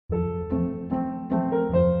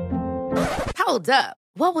Hold up.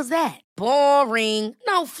 What was that? Boring.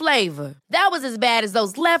 No flavor. That was as bad as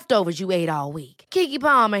those leftovers you ate all week. Keke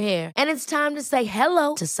Palmer here, and it's time to say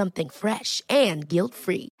hello to something fresh and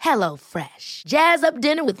guilt-free. Hello Fresh. Jazz up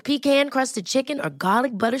dinner with pecan-crusted chicken or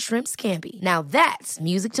garlic butter shrimp scampi. Now that's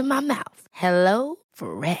music to my mouth. Hello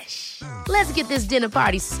Fresh. Let's get this dinner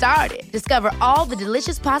party started. Discover all the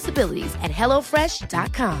delicious possibilities at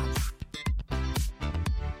hellofresh.com.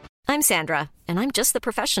 I'm Sandra, and I'm just the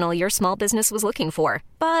professional your small business was looking for.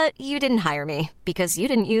 But you didn't hire me because you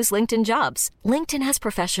didn't use LinkedIn Jobs. LinkedIn has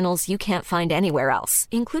professionals you can't find anywhere else,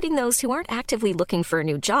 including those who aren't actively looking for a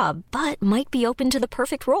new job, but might be open to the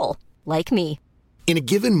perfect role, like me. In a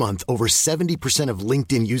given month, over 70% of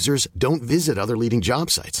LinkedIn users don't visit other leading job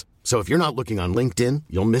sites. So if you're not looking on LinkedIn,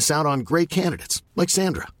 you'll miss out on great candidates like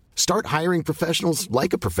Sandra. Start hiring professionals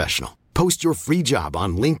like a professional. Post your free job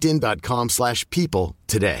on linkedin.com/people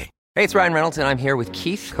today. Hey, it's Ryan Reynolds, and I'm here with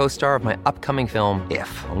Keith, co-star of my upcoming film,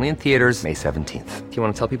 If, only in theaters May 17th. Do you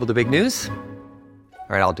want to tell people the big news?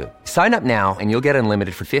 All right, I'll do it. Sign up now and you'll get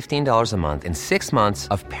unlimited for $15 a month and 6 months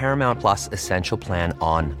of Paramount Plus Essential Plan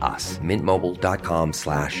on us.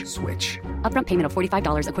 MintMobile.com/switch. Upfront payment of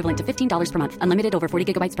 $45 equivalent to $15 per month. Unlimited over 40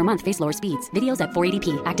 gigabytes per month. Face lower speeds. Videos at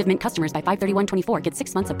 480p. Active Mint customers by 531.24 get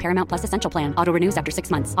 6 months of Paramount Plus Essential Plan. Auto renews after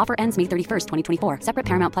 6 months. Offer ends May 31st, 2024. Separate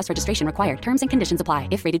Paramount Plus registration required. Terms and conditions apply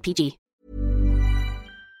if rated PG.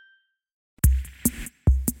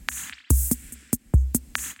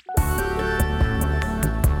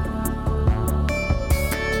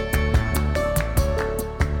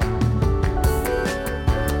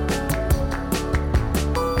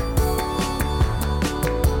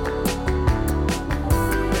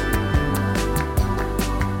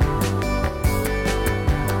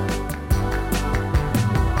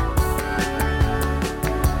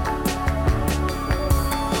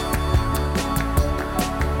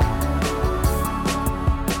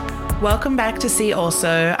 Welcome back to See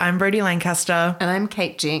Also. I'm Brodie Lancaster. And I'm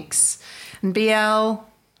Kate Jinks. And BL,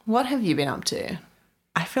 what have you been up to?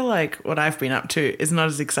 I feel like what I've been up to is not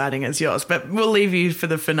as exciting as yours, but we'll leave you for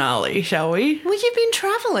the finale, shall we? Well, you've been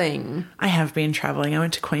travelling. I have been travelling. I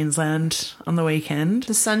went to Queensland on the weekend.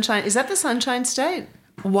 The Sunshine, is that the Sunshine State?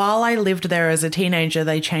 While I lived there as a teenager,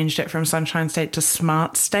 they changed it from Sunshine State to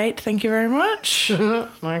Smart State. Thank you very much.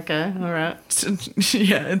 Okay, all right.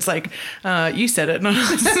 Yeah, it's like, you said it, not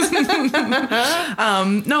us.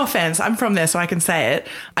 No offense, I'm from there, so I can say it.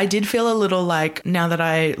 I did feel a little like, now that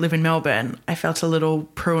I live in Melbourne, I felt a little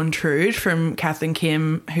Prue and Trude from Kath and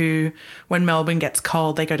Kim, who, when Melbourne gets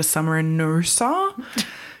cold, they go to summer in Noosa.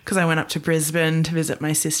 Because I went up to Brisbane to visit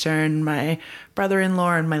my sister and my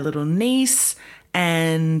brother-in-law and my little niece.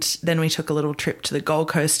 And then we took a little trip to the Gold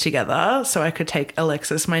Coast together so I could take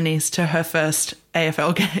Alexis, my niece, to her first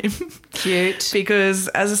AFL game. Cute. Because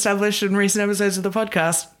as established in recent episodes of the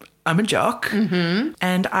podcast, I'm a jock. Mm-hmm.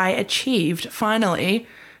 And I achieved, finally,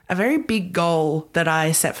 a very big goal that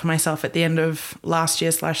I set for myself at the end of last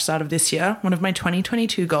year / start of this year. One of my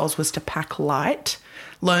 2022 goals was to pack light,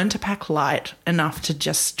 learn to pack light enough to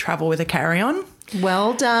just travel with a carry-on.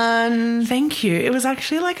 Well done. Thank you. It was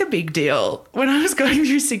actually like a big deal. When I was going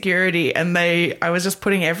through security and I was just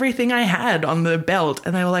putting everything I had on the belt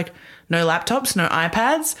and they were like, no laptops, no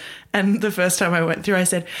iPads. And the first time I went through, I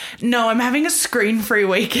said, no, I'm having a screen-free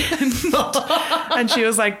weekend. And she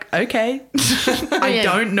was like, okay, I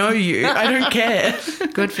don't know you. I don't care.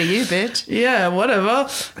 Good for you, bitch. Yeah, whatever.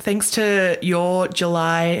 Thanks to your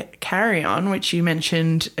July carry-on, which you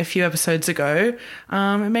mentioned a few episodes ago,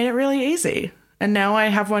 it made it really easy. And now I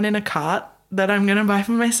have one in a cart that I'm going to buy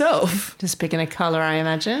for myself. Just picking a colour, I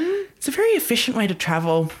imagine. It's a very efficient way to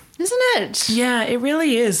travel. Isn't it? Yeah, it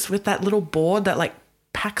really is, with that little board that like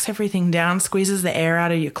packs everything down, squeezes the air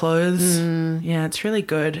out of your clothes. Yeah, it's really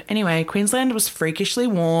good. Anyway, Queensland was freakishly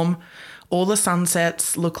warm. All the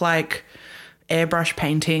sunsets look like airbrush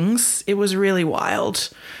paintings. It was really wild,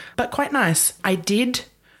 but quite nice. I did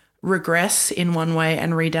regress in one way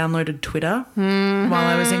and re-downloaded Twitter while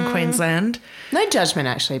I was in Queensland. No judgment,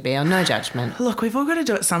 actually, BL. No judgment. Look, we've all got to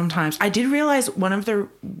do it sometimes. I did realise one of the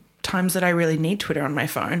times that I really need Twitter on my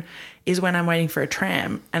phone is when I'm waiting for a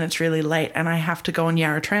tram and it's really late and I have to go on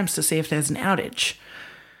Yarra Trams to see if there's an outage.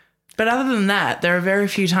 But other than that, there are very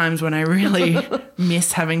few times when I really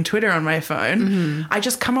miss having Twitter on my phone. Mm-hmm. I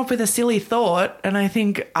just come up with a silly thought and I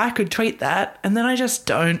think I could tweet that and then I just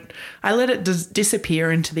don't. I let it disappear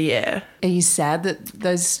into the air. Are you sad that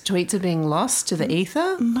those tweets are being lost to the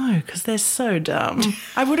ether? No, because they're so dumb.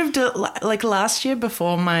 I would have done, like last year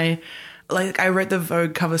before I wrote the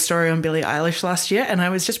Vogue cover story on Billie Eilish last year and I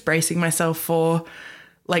was just bracing myself for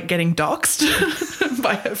like getting doxxed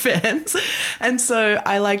by her fans. And so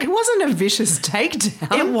I like... It wasn't a vicious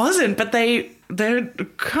takedown. It wasn't, but they're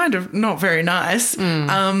kind of not very nice.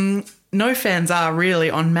 No fans are really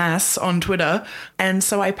en masse on Twitter. And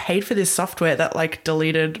so I paid for this software that like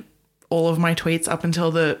deleted all of my tweets up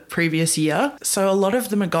until the previous year. So a lot of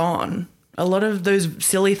them are gone. A lot of those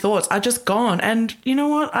silly thoughts are just gone. And you know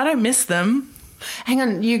what? I don't miss them. Hang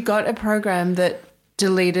on, you got a program that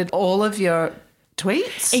deleted all of your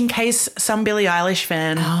tweets? In case some Billie Eilish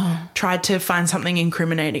fan tried to find something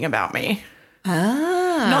incriminating about me.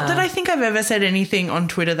 Not that I think I've ever said anything on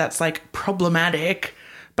Twitter that's like problematic,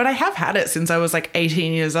 but I have had it since I was like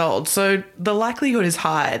 18 years old. So the likelihood is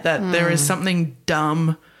high that there is something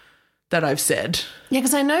dumb that I've said. Yeah,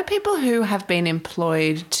 because I know people who have been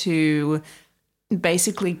employed to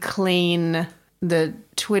basically clean the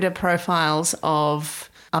Twitter profiles of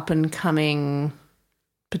up-and-coming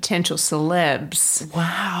potential celebs.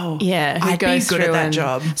 Wow. Yeah. I'd be good at that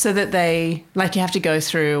job. So that they, like, you have to go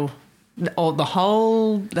through their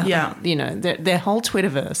whole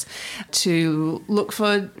Twitterverse to look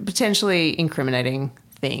for potentially incriminating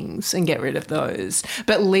things and get rid of those,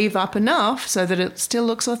 but leave up enough so that it still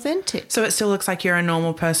looks authentic. So it still looks like you're a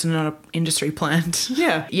normal person, not an industry plant.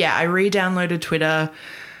 Yeah. Yeah, I re-downloaded Twitter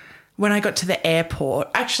when I got to the airport.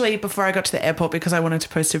 Actually, before I got to the airport, because I wanted to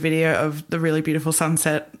post a video of the really beautiful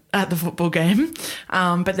sunset at the football game.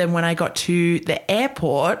 But then when I got to the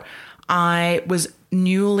airport, I was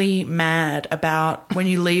newly mad about when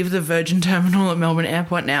you leave the Virgin Terminal at Melbourne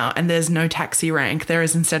Airport now and there's no taxi rank. There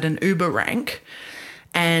is instead an Uber rank.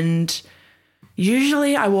 And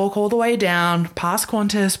usually I walk all the way down, past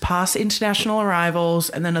Qantas, past international arrivals,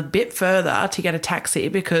 and then a bit further to get a taxi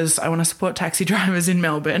because I want to support taxi drivers in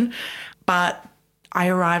Melbourne. But I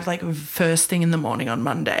arrived like first thing in the morning on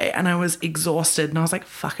Monday and I was exhausted and I was like,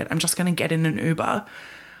 fuck it, I'm just going to get in an Uber.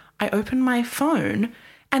 I opened my phone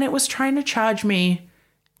and it was trying to charge me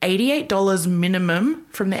 $88 minimum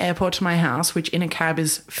from the airport to my house, which in a cab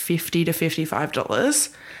is $50 to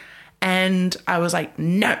 $55. And I was like,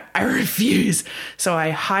 no, I refuse. So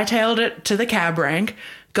I hightailed it to the cab rank,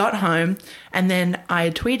 got home, and then I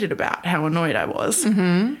tweeted about how annoyed I was.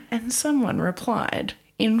 Mm-hmm. And someone replied,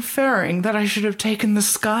 inferring that I should have taken the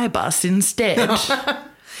Sky Bus instead.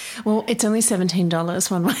 Well, it's only $17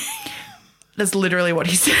 one way. That's literally what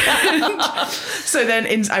he said. So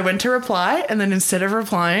then I went to reply, and then instead of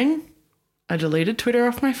replying, I deleted Twitter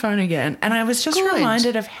off my phone again. And I was just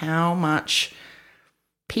reminded of how much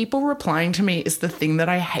people replying to me is the thing that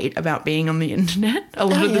I hate about being on the internet a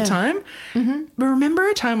lot of the time. Mm-hmm. But remember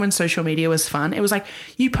a time when social media was fun? It was like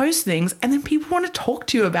you post things and then people want to talk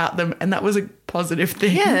to you about them, and that was a positive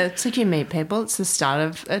thing. Yeah, it's like you meet people. It's the start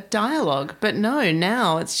of a dialogue. But no,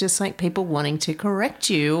 now it's just like people wanting to correct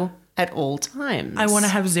you at all times. I want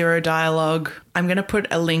to have zero dialogue. I'm going to put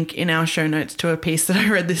a link in our show notes to a piece that I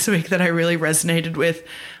read this week that I really resonated with.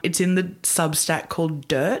 It's in the Substack called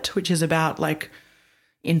Dirt, which is about like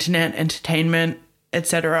internet, entertainment,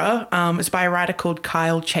 etc. It's by a writer called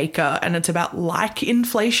Kyle Chaker, and it's about like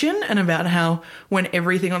inflation and about how when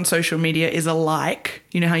everything on social media is a like,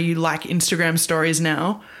 you know how you like Instagram stories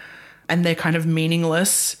now and they're kind of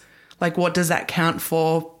meaningless. Like what does that count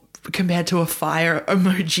for compared to a fire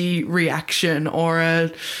emoji reaction or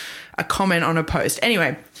a comment on a post?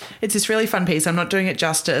 Anyway, it's this really fun piece. I'm not doing it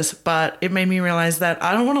justice, but it made me realize that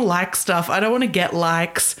I don't want to like stuff. I don't want to get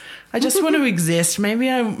likes. I just want to exist. Maybe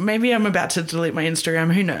I'm about to delete my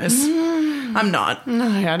Instagram. Who knows? I'm not. No,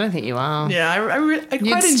 I don't think you are. Yeah, I quite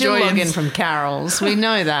You'd still enjoy log in from Carol's. We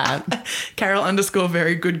know that. Carol _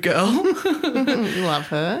 very good girl. Love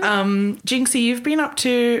her. Jinxie, you've been up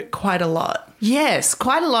to quite a lot. Yes,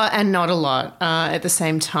 quite a lot and not a lot at the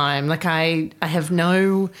same time. Like I have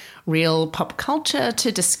no real pop culture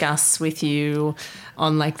to discuss with you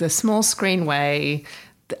on like the small screen way.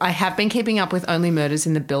 I have been keeping up with Only Murders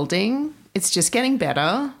in the Building. It's just getting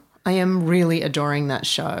better. I am really adoring that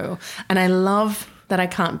show. And I love that I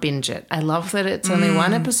can't binge it. I love that it's only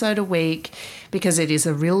one episode a week because it is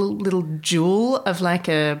a real little jewel of like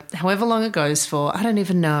however long it goes for. I don't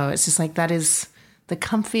even know. It's just like that is the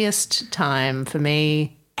comfiest time for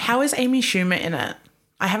me. How is Amy Schumer in it?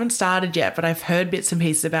 I haven't started yet, but I've heard bits and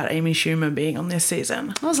pieces about Amy Schumer being on this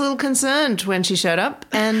season. I was a little concerned when she showed up,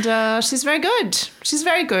 and she's very good. She's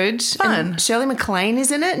very good. Fun. And Shirley MacLaine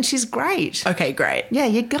is in it, and she's great. Okay, great. Yeah,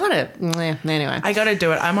 you got it. Yeah, anyway. I got to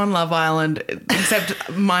do it. I'm on Love Island, except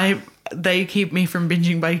they keep me from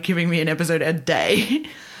binging by giving me an episode a day.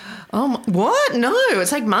 Oh, what? No,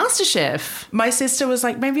 it's like MasterChef. My sister was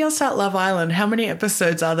like, maybe I'll start Love Island. How many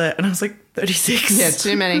episodes are there? And I was like, 36. Yeah,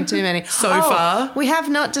 too many. So far. We have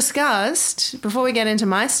not discussed, before we get into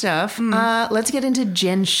my stuff, let's get into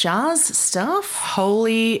Jen Shah's stuff.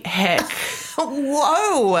 Holy heck.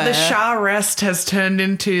 Whoa. The Shah rest has turned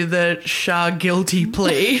into the Shah guilty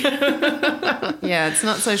plea. Yeah, it's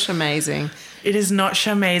not so amazing. It is not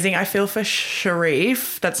Shamazing. I feel for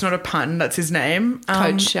Sharif. That's not a pun. That's his name.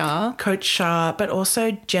 Coach Shah. Coach Shah, but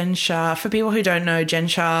also Jen Shah. For people who don't know, Jen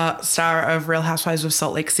Shah, star of Real Housewives of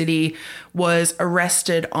Salt Lake City, was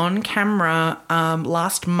arrested on camera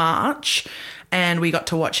last March, and we got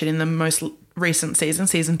to watch it in the most recent season,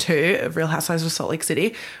 season 2 of Real Housewives of Salt Lake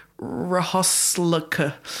City.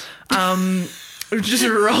 Rahoslaka. It just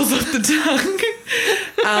rolls off the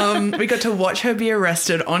tongue. We got to watch her be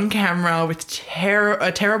arrested on camera with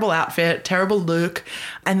a terrible outfit, terrible look,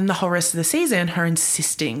 and then the whole rest of the season, her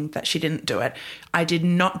insisting that she didn't do it. I did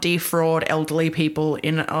not defraud elderly people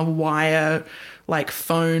in a wire,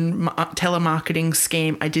 phone telemarketing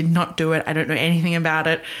scheme. I did not do it. I don't know anything about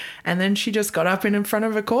it. And then she just got up in front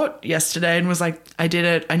of a court yesterday and was like, I did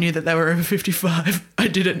it. I knew that they were over 55. I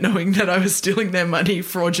did it knowing that I was stealing their money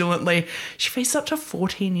fraudulently. She faced up to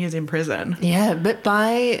 14 years in prison. Yeah, but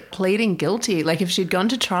by pleading guilty, if she'd gone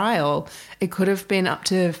to trial, it could have been up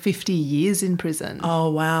to 50 years in prison. Oh,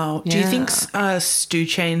 wow. Yeah. Do you think Stu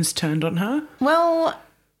Chains turned on her? Well,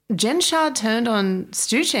 Jen Shah turned on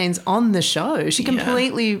Stu Chains on the show. She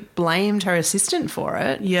completely blamed her assistant for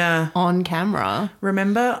it. Yeah. On camera.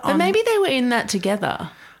 Remember? But maybe they were in that together.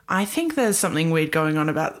 I think there's something weird going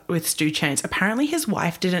on with Stu Chains. Apparently his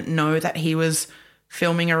wife didn't know that he was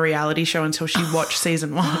filming a reality show until she watched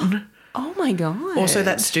season 1. Oh my God. Also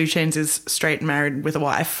that Stu Chains is straight and married with a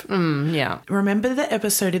wife. Yeah. Remember the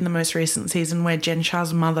episode in the most recent season where Jen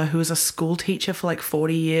Shah's mother, who was a school teacher for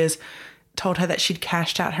 40 years, told her that she'd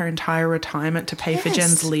cashed out her entire retirement to pay for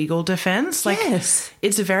Jen's legal defense? Yes.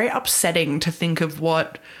 It's very upsetting to think of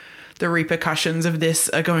what the repercussions of this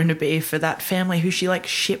are going to be for that family who she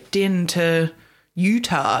shipped into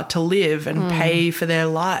Utah to live and pay for their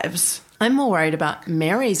lives. I'm more worried about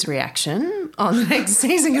Mary's reaction on the next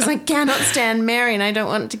season because I cannot stand Mary and I don't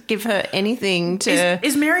want to give her anything to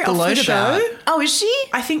Is Mary off the show? Oh, is she?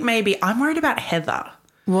 I think maybe. I'm worried about Heather.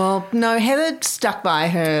 Well, no, Heather stuck by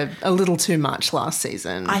her a little too much last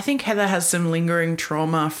season. I think Heather has some lingering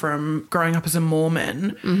trauma from growing up as a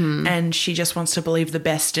Mormon, and she just wants to believe the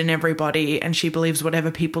best in everybody, and she believes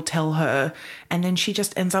whatever people tell her, and then she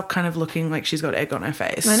just ends up kind of looking like she's got egg on her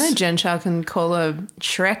face. I know Jen Shah can call her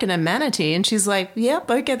Shrek and a manatee, and she's like, yep,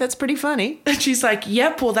 okay, that's pretty funny. And she's like,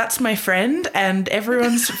 yep, well, that's my friend, and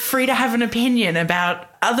everyone's free to have an opinion about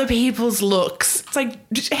other people's looks. It's like,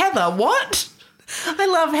 Heather, what? I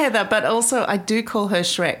love Heather, but also I do call her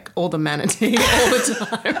Shrek or the manatee all the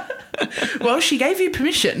time. Well, she gave you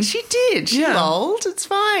permission. She did. She lolled. It's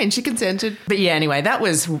fine. She consented. But yeah, anyway, that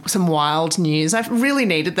was some wild news. I really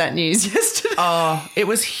needed that news yesterday. Oh, it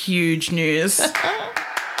was huge news.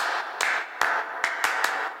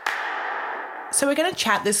 So we're going to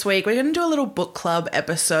chat this week. We're going to do a little book club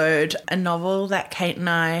episode, a novel that Kate and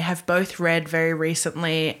I have both read very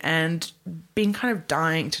recently and been kind of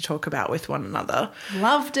dying to talk about with one another.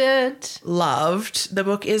 Loved it. Loved. The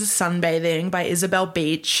book is Sunbathing by Isabel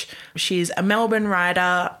Beach. She's a Melbourne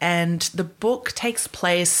writer, and the book takes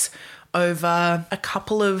place over a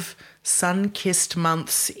couple of sun-kissed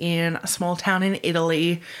months in a small town in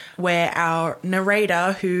Italy where our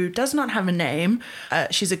narrator, who does not have a name,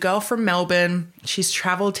 she's a girl from Melbourne. She's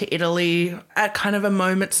travelled to Italy at kind of a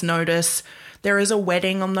moment's notice. There is a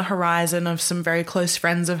wedding on the horizon of some very close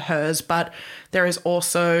friends of hers, but there is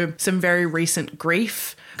also some very recent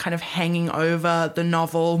grief kind of hanging over the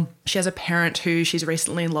novel. She has a parent who she's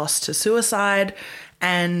recently lost to suicide,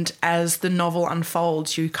 and as the novel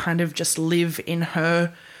unfolds, you kind of just live in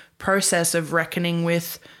her process of reckoning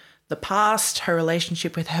with the past, her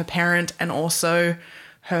relationship with her parent, and also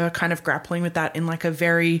her kind of grappling with that in a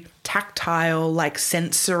very tactile,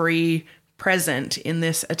 sensory present in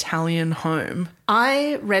this Italian home.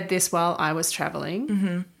 I read this while I was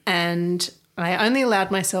traveling, and I only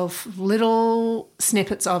allowed myself little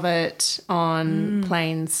snippets of it on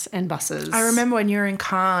planes and buses. I remember when you were in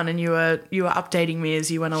Cannes and you were updating me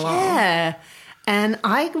as you went along. Yeah, and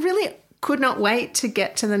I really could not wait to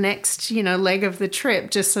get to the next, leg of the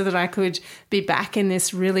trip just so that I could be back in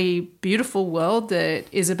this really beautiful world that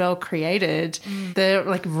Isabel created.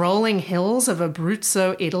 The rolling hills of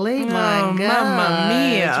Abruzzo, Italy. My God, Mamma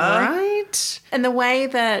mia. Right? And the way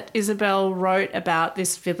that Isabel wrote about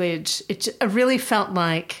this village, it really felt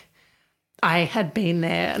like I had been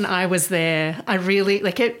there and I was there. I really,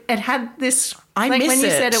 it had this, I miss when you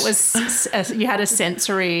it. said it was, you had a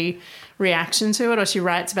sensory reaction to it, or she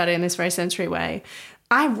writes about it in this very sensory way.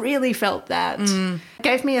 I really felt that. It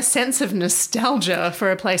gave me a sense of nostalgia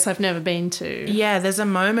for a place I've never been to. Yeah, there's a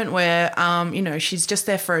moment where, she's just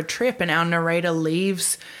there for a trip and our narrator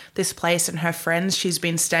leaves this place and her friends she's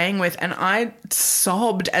been staying with, and I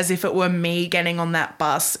sobbed as if it were me getting on that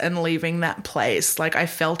bus and leaving that place. Like, I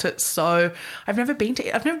felt it so... I've never been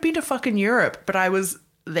to fucking Europe, but I was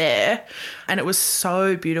there and it was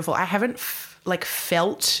so beautiful. I haven't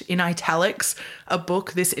felt in italics a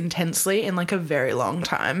book this intensely in like a very long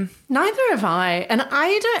time. Neither have I. And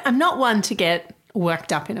I'm not one to get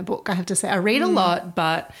worked up in a book, I have to say. I read a lot,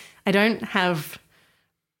 but I don't have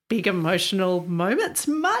big emotional moments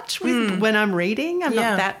much when I'm reading. I'm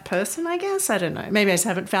not that person, I guess. I don't know. Maybe I just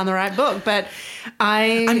haven't found the right book, but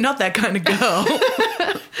I'm not that kind of girl.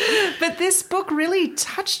 But this book really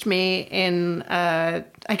touched me in, I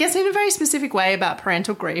guess, in a very specific way about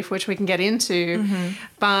parental grief, which we can get into. Mm-hmm.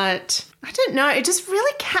 But I don't know. It just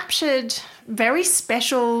really captured a very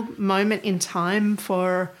special moment in time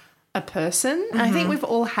for a person. Mm-hmm. I think we've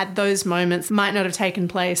all had those moments. Might not have taken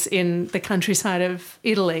place in the countryside of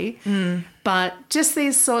Italy, but just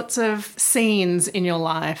these sorts of scenes in your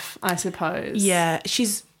life, I suppose. Yeah,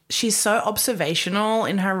 she's so observational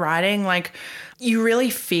in her writing. Like, you really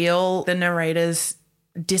feel the narrator's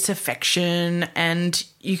disaffection and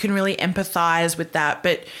you can really empathize with that,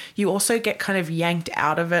 but you also get kind of yanked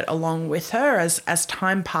out of it along with her as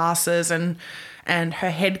time passes and her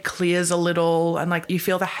head clears a little, and like you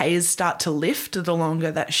feel the haze start to lift the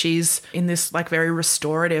longer that she's in this like very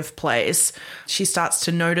restorative place. She starts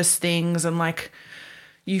to notice things, and like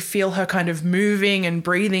you feel her kind of moving and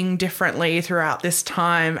breathing differently throughout this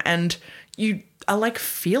time, and you are like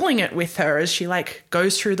feeling it with her as she like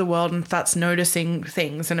goes through the world and starts noticing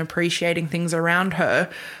things and appreciating things around her,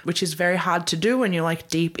 which is very hard to do when you're like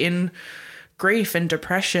deep in grief and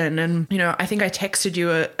depression. And, I think I texted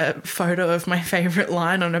you a photo of my favorite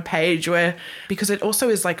line on a page where, because it also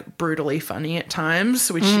is like brutally funny at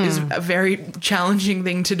times, which is a very challenging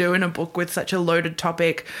thing to do in a book with such a loaded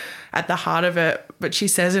topic at the heart of it. But she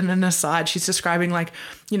says in an aside, she's describing like,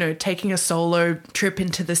 taking a solo trip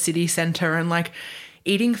into the city centre and like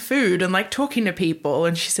eating food and like talking to people.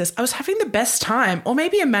 And she says, I was having the best time, or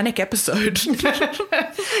maybe a manic episode.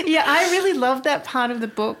 Yeah, I really love that part of the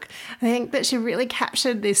book. I think that she really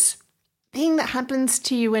captured this thing that happens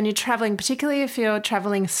to you when you're traveling, particularly if you're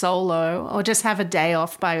traveling solo or just have a day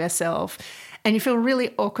off by yourself and you feel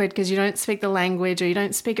really awkward because you don't speak the language or you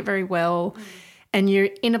don't speak it very well. And you're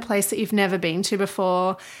in a place that you've never been to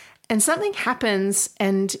before, and something happens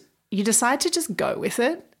and you decide to just go with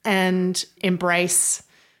it and embrace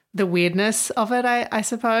the weirdness of it, I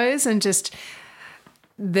suppose, and just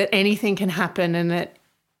that anything can happen, and that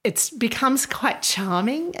it becomes quite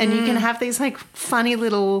charming, and you can have these like funny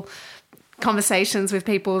little conversations with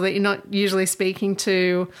people that you're not usually speaking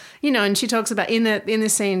to, and she talks about in the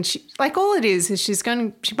scene, she, like all it is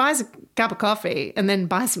she buys a cup of coffee and then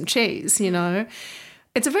buys some cheese,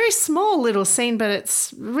 It's a very small little scene, but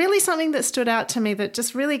it's really something that stood out to me that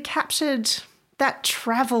just really captured that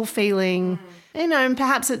travel feeling, and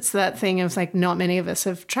perhaps it's that thing of like not many of us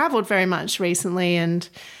have traveled very much recently, and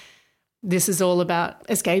this is all about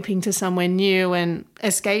escaping to somewhere new and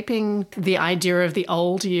escaping the idea of the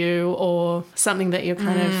old you or something that you're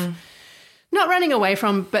kind of not running away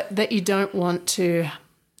from, but that you don't want to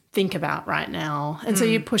think about right now. And so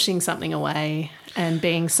you're pushing something away and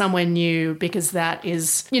being somewhere new, because that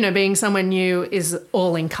is, being somewhere new is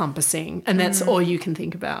all encompassing, and that's all you can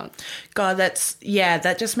think about. God, that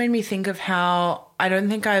just made me think of how I don't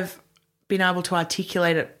think I've been able to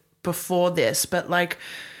articulate it before this, but like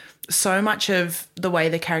so much of the way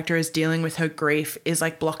the character is dealing with her grief is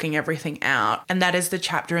like blocking everything out. And that is the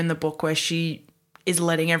chapter in the book where she is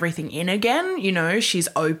letting everything in again, she's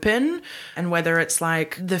open. And whether it's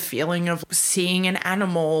like the feeling of seeing an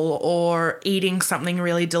animal or eating something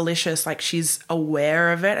really delicious, like she's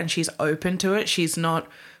aware of it and she's open to it. She's not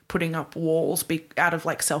putting up walls out of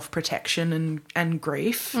like self-protection and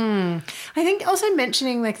grief. I think also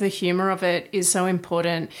mentioning like the humor of it is so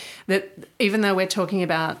important, that even though we're talking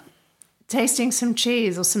about tasting some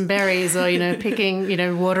cheese or some berries or,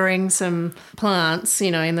 picking, watering some plants,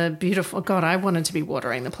 in the beautiful, God, I wanted to be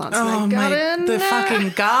watering the plants in the garden. The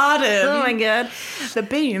fucking garden. Oh, my God. The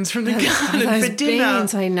beans from the garden for dinner.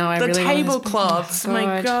 Beans, I know. The tablecloths. Oh,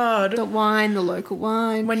 my God. The wine, the local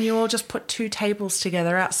wine. When you all just put 2 tables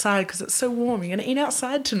together outside because it's so warm. You're going to eat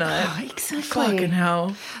outside tonight. Oh, exactly. Fucking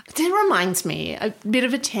hell. It reminds me, a bit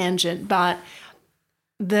of a tangent, but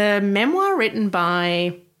the memoir written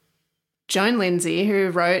by Joan Lindsay, who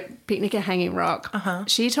wrote Picnic at Hanging Rock,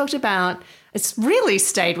 she talked about, it's really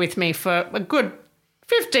stayed with me for a good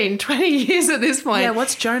 15, 20 years at this point. Yeah,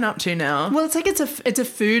 what's Joan up to now? Well, it's like it's a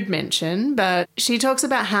food mention, but she talks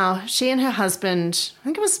about how she and her husband, I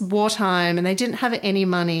think it was wartime, and they didn't have any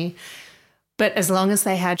money, but as long as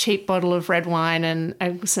they had a cheap bottle of red wine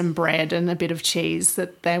and some bread and a bit of cheese,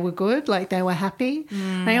 that they were good, like they were happy.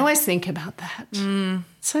 I always think about that.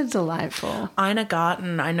 So delightful. Ina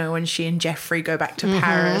Garten, I know when she and Jeffrey go back to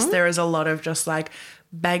Paris, there is a lot of just like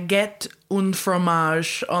baguette und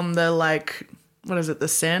fromage on the like, what is it, the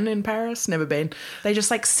Seine in Paris? Never been. They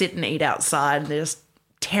just like sit and eat outside and they're just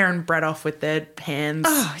tearing bread off with their hands.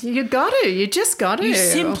 Oh, you got to. You just got to. You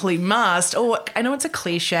simply must. Or I know it's a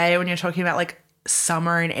cliche when you're talking about like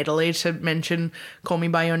summer in Italy to mention Call Me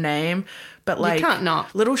By Your Name, but like you can't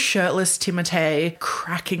not. Little shirtless Timothée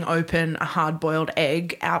cracking open a hard-boiled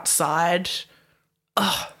egg outside.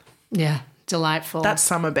 Oh. Yeah. Delightful. That's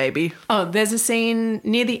summer, baby. Oh, there's a scene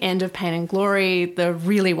near the end of Pain and Glory, the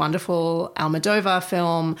really wonderful Almodovar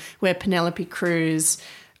film where Penelope Cruz,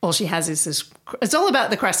 all she has is this, it's all about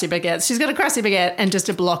the crusty baguettes. She's got a crusty baguette and just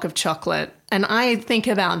a block of chocolate. And I think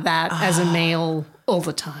about that as a meal all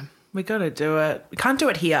the time. We got to do it. We can't do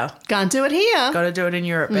it here. Can't do it here. Got to do it in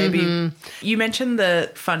Europe, baby. You mentioned the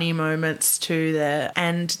funny moments too there,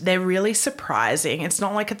 and they're really surprising. It's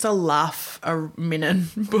not like it's a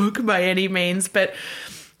laugh-a-minute book by any means, but,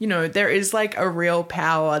 you know, there is like a real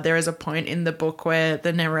power. There is a point in the book where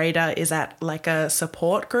the narrator is at like a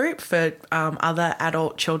support group for other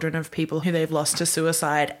adult children of people who they've lost to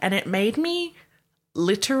suicide, and it made me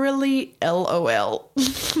literally LOL,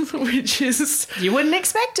 which is... You wouldn't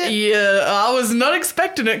expect it. Yeah, I was not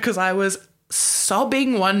expecting it because I was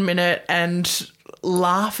sobbing 1 minute and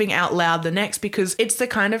laughing out loud the next, because it's the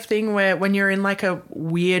kind of thing where when you're in like a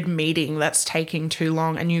weird meeting that's taking too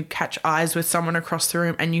long and you catch eyes with someone across the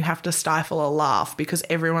room and you have to stifle a laugh because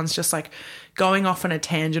everyone's just like going off on a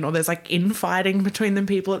tangent, or there's like infighting between the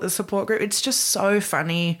people at the support group. It's just so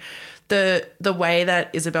funny. The way that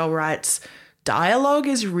Isabel writes dialogue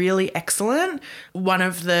is really excellent. One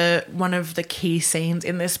of the key scenes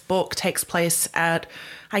in this book takes place at,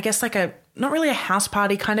 I guess, like a, not really a house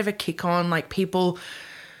party, kind of a kick on, like people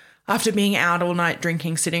after being out all night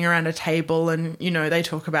drinking, sitting around a table, and, you know, they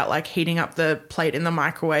talk about like heating up the plate in the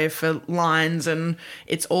microwave for lines, and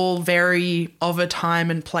it's all very of a time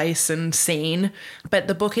and place and scene. But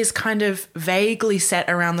the book is kind of vaguely set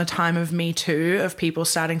around the time of Me Too, of people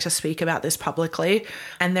starting to speak about this publicly.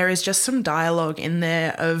 And there is just some dialogue in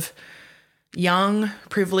there of young,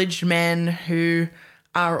 privileged men who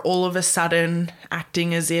are all of a sudden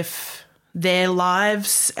acting as if their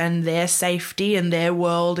lives and their safety and their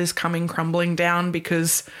world is coming crumbling down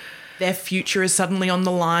because their future is suddenly on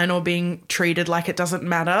the line or being treated like it doesn't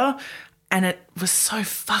matter. And it was so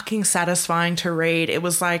fucking satisfying to read. It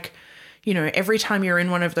was like, you know, every time you're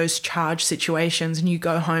in one of those charged situations and you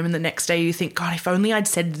go home and the next day you think, God, if only I'd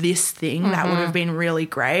said this thing, that would have been really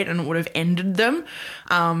great and it would have ended them.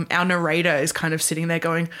 Our narrator is kind of sitting there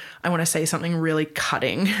going, I want to say something really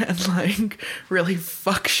cutting and like really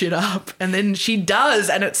fuck shit up. And then she does,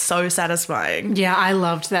 and it's so satisfying. Yeah, I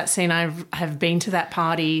loved that scene. I have been to that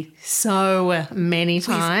party so many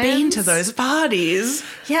times. We've been to those parties.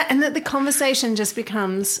 Yeah, and that the conversation just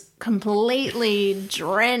becomes completely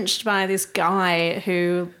drenched by this guy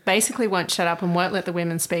who basically won't shut up and won't let the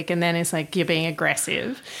women speak, and then is like, you're being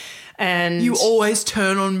aggressive. And you always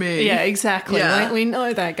turn on me. Yeah, exactly. Yeah. Like, we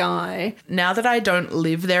know that guy. Now that I don't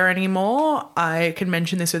live there anymore, I can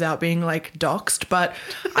mention this without being like doxed, but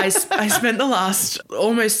I spent the last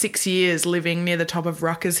almost 6 years living near the top of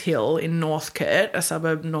Ruckers Hill in Northcote, a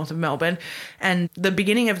suburb north of Melbourne. And the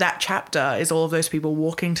beginning of that chapter is all of those people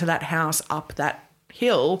walking to that house up that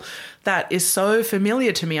hill that is so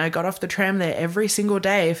familiar to me. I got off the tram there every single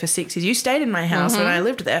day for 6 years. You stayed in my house when I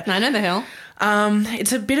lived there. I know the hill.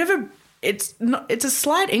 It's a bit of a, it's a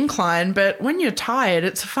slight incline, but when you're tired,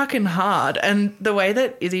 it's fucking hard. And the way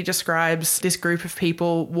that Izzy describes this group of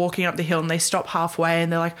people walking up the hill and they stop halfway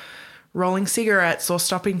and they're like rolling cigarettes or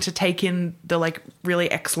stopping to take in the like really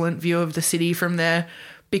excellent view of the city from there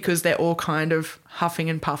because they're all kind of huffing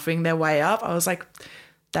and puffing their way up. I was like,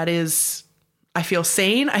 that is... I feel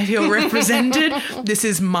seen. I feel represented. This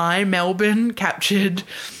is my Melbourne captured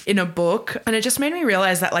in a book. And it just made me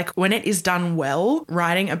realize that like when it is done well,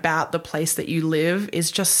 writing about the place that you live is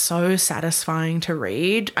just so satisfying to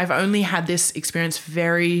read. I've only had this experience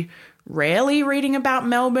very rarely reading about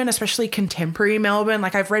Melbourne, especially contemporary Melbourne.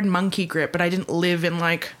 Like I've read Monkey Grip, but I didn't live in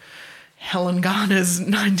like Helen Garner's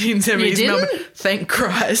 1970s You Melbourne. didn't? Thank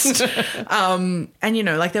Christ. And, you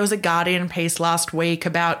know, like there was a Guardian piece last week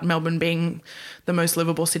about Melbourne being the most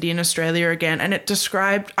livable city in Australia again. And it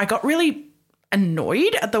described, I got really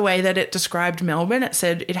annoyed at the way that it described Melbourne. It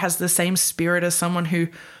said it has the same spirit as someone who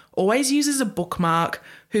always uses a bookmark,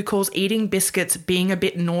 who calls eating biscuits being a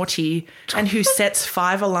bit naughty, and who sets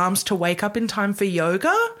 5 alarms to wake up in time for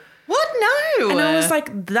yoga. What? No. And I was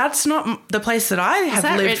like, that's not the place that I have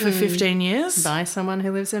that lived for written 15 years. By someone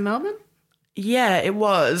who lives in Melbourne? Yeah, it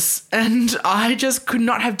was. And I just could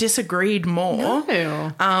not have disagreed more.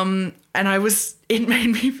 No. And it made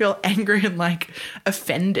me feel angry and like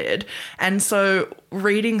offended. And so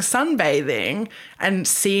reading Sunbathing and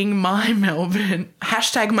seeing my Melbourne,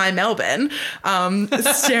 #myMelbourne,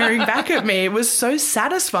 staring back at me, it was so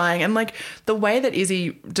satisfying. And like the way that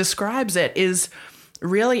Izzy describes it is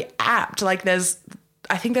really apt. Like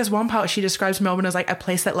I think there's one part where she describes Melbourne as like a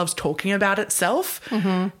place that loves talking about itself.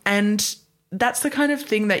 Mm-hmm. And that's the kind of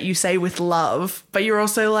thing that you say with love, but you're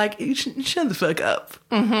also like, shut the fuck up.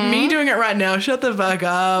 Mm-hmm. Me doing it right now, shut the fuck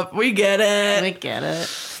up. We get it. We get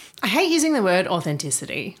it. I hate using the word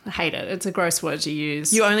authenticity. I hate it. It's a gross word to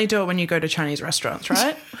use. You only do it when you go to Chinese restaurants,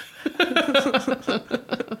 right?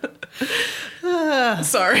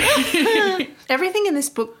 Sorry. Everything in this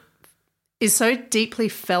book is so deeply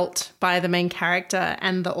felt by the main character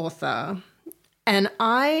and the author. And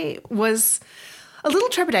I was a little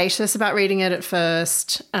trepidatious about reading it at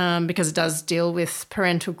first because it does deal with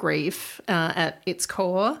parental grief at its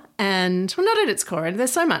core. And, well, not at its core.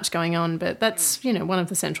 There's so much going on, but that's, you know, one of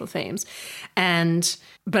the central themes.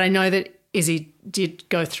 But I know that Izzy did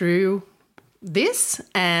go through this,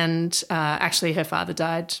 and actually her father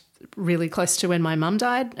died really close to when my mum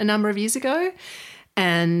died a number of years ago.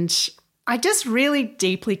 And I just really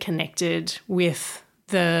deeply connected with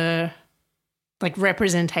the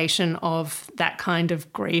representation of that kind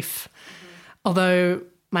of grief. Mm-hmm. Although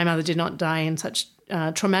my mother did not die in such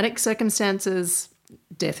traumatic circumstances,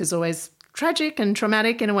 death is always tragic and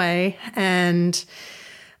traumatic in a way. And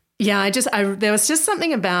yeah, there was just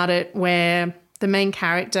something about it where the main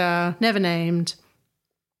character, never named,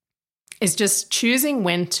 is just choosing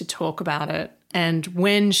when to talk about it, and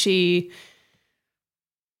when she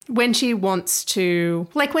wants to,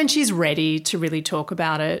 like when she's ready to really talk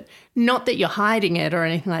about it, not that you're hiding it or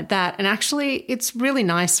anything like that. And actually it's really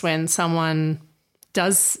nice when someone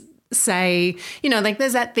does say, you know, like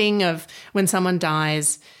there's that thing of when someone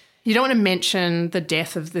dies, you don't want to mention the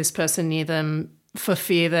death of this person near them for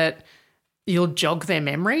fear that you'll jog their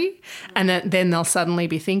memory and that then they'll suddenly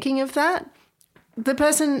be thinking of that. The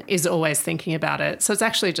person is always thinking about it. So it's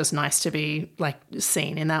actually just nice to be like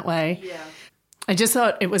seen in that way. Yeah. I just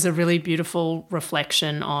thought it was a really beautiful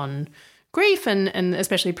reflection on grief and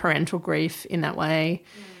especially parental grief in that way.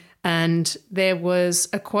 Mm. And there was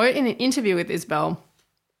a quote in an interview with Isabel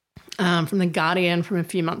from The Guardian from a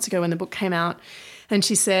few months ago when the book came out. And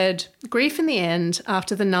she said, "Grief in the end,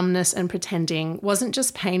 after the numbness and pretending, wasn't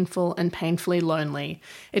just painful and painfully lonely.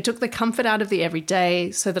 It took the comfort out of the everyday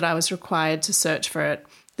so that I was required to search for it.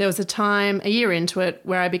 There was a time, a year into it,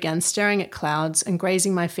 where I began staring at clouds and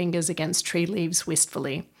grazing my fingers against tree leaves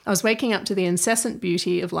wistfully. I was waking up to the incessant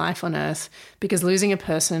beauty of life on earth because losing a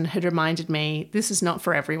person had reminded me this is not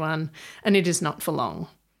for everyone and it is not for long."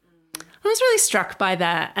 I was really struck by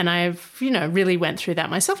that, and I've, really went through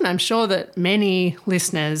that myself, and I'm sure that many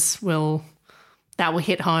listeners that will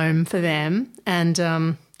hit home for them. And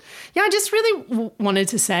I just really wanted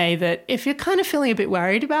to say that if you're kind of feeling a bit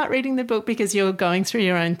worried about reading the book because you're going through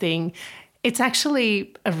your own thing, it's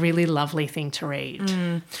actually a really lovely thing to read.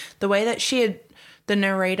 The way that the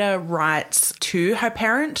narrator writes to her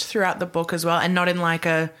parent throughout the book as well, and not in like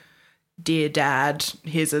a dear dad,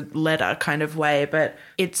 here's a letter kind of way, but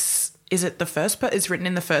it's written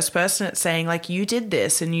in the first person. It's saying like, you did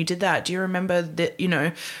this and you did that. Do you remember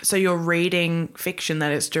that, so you're reading fiction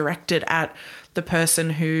that is directed at the person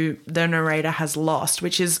who the narrator has lost,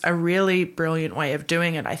 which is a really brilliant way of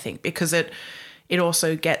doing it, I think, because it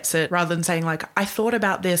also gets it, rather than saying like, I thought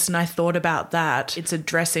about this and I thought about that. It's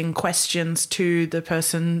addressing questions to the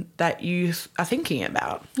person that you are thinking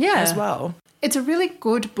about as well. It's a really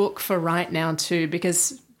good book for right now too,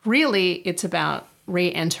 because really it's about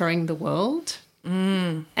re-entering the world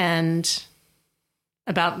and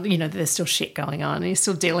about, there's still shit going on and you're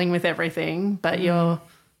still dealing with everything, but you're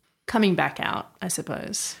coming back out, I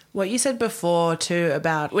suppose. What you said before too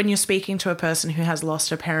about when you're speaking to a person who has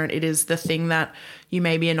lost a parent, it is the thing that you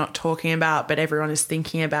maybe are not talking about, but everyone is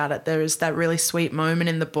thinking about it. There is that really sweet moment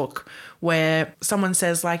in the book where someone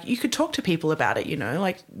says like, you could talk to people about it,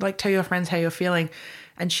 like tell your friends how you're feeling.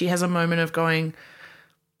 And she has a moment of going,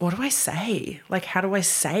 what do I say? Like, how do I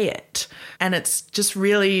say it? And it's just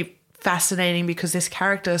really fascinating because this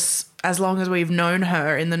character, as long as we've known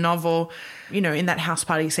her in the novel, you know, in that house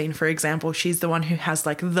party scene, for example, she's the one who has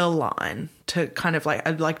like the line to kind of like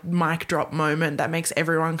a like mic drop moment that makes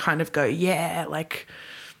everyone kind of go, yeah, like,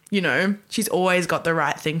 you know, she's always got the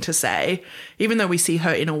right thing to say, even though we see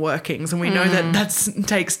her inner workings and we know that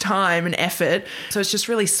takes time and effort. So it's just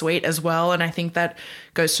really sweet as well. And I think that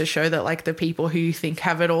goes to show that like the people who you think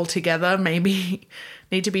have it all together maybe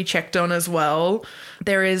need to be checked on as well.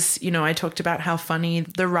 There is, you know, I talked about how funny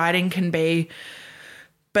the writing can be,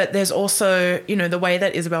 but there's also, you know, the way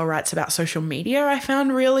that Isabel writes about social media I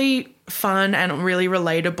found really fun and really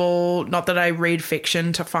relatable. Not that I read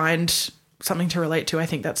fiction to find something to relate to. I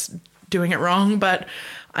think that's doing it wrong. But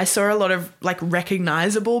I saw a lot of like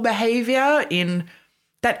recognizable behavior in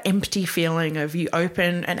that empty feeling of you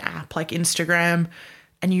open an app like Instagram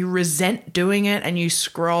and you resent doing it and you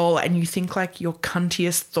scroll and you think like your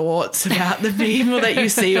cuntiest thoughts about the people that you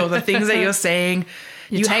see or the things that you're seeing.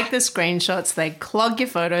 You take the screenshots, they clog your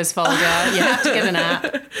photos folder, you have to get an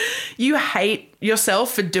app. You hate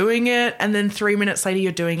yourself for doing it, and then 3 minutes later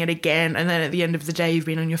you're doing it again, and then at the end of the day you've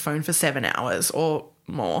been on your phone for 7 hours or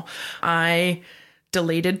more. I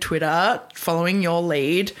deleted Twitter following your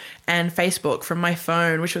lead and Facebook from my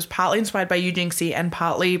phone, which was partly inspired by you, Jinxie, and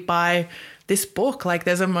partly by this book. Like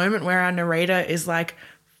there's a moment where our narrator is like,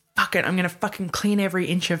 fuck it, I'm going to fucking clean every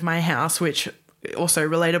inch of my house, which also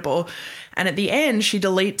relatable. And at the end, she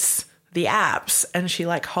deletes the apps and she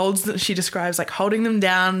like she describes like holding them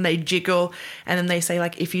down, they jiggle, and then they say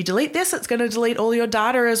like, if you delete this, it's going to delete all your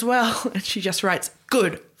data as well. And she just writes,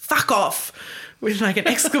 good, fuck off, with like an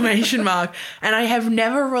exclamation mark. And I have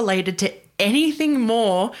never related to anything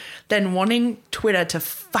more than wanting Twitter to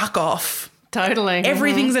fuck off. Totally.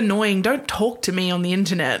 Everything's annoying. Don't talk to me on the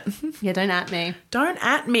internet. Yeah, don't at me. Don't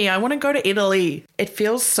at me. I want to go to Italy. It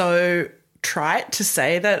feels so trite to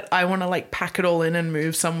say that I want to like pack it all in and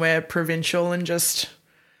move somewhere provincial and just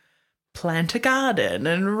plant a garden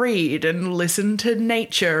and read and listen to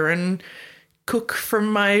nature and cook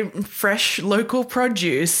from my fresh local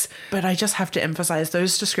produce. But I just have to emphasize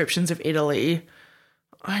those descriptions of Italy.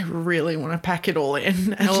 I really want to pack it all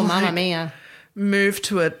in. And oh, Mamma Mia. Move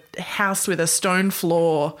to a house with a stone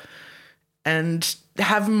floor and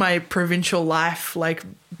have my provincial life like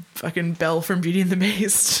fucking Belle from Beauty and the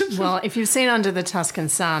Beast. Well, if you've seen Under the Tuscan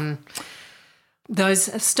Sun,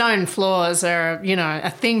 those stone floors are, you know, a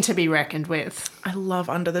thing to be reckoned with. I love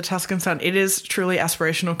Under the Tuscan Sun. It is truly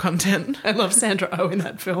aspirational content. I love Sandra Oh in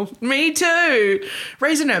that film. Me too.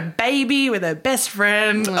 Raising her baby with her best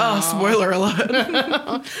friend. Oh, spoiler alert.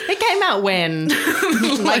 It came out when?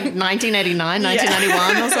 Like 1989,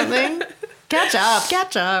 1991 or something? Catch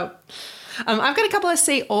up. I've got a couple of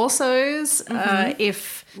see alsos.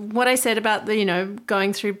 If what I said about the, you know,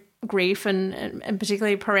 going through grief and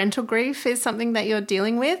particularly parental grief is something that you're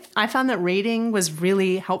dealing with, I found that reading was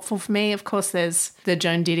really helpful for me. Of course, there's the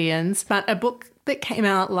Joan Didions, but a book that came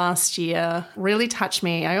out last year really touched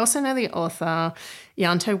me. I also know the author,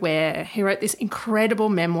 Ianto Ware, who wrote this incredible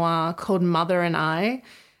memoir called Mother and I.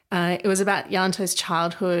 It was about Ianto's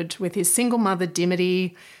childhood with his single mother,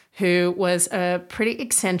 Dimity, who was a pretty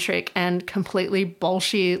eccentric and completely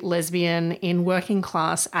bolshy lesbian in working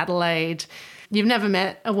class Adelaide. You've never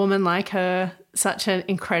met a woman like her, such an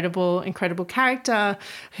incredible, incredible character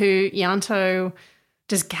who Ianto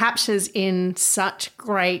just captures in such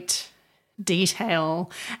great detail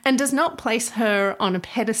and does not place her on a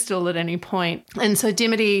pedestal at any point. And so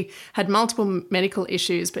Dimity had multiple medical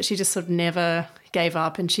issues, but she just sort of never gave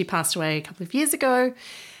up, and she passed away a couple of years ago.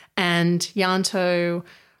 And Ianto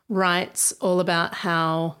writes all about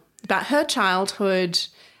her childhood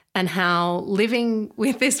and how living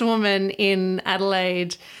with this woman in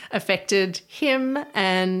Adelaide affected him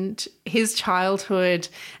and his childhood,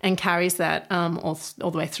 and carries that all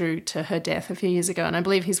the way through to her death a few years ago. And I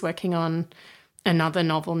believe he's working on another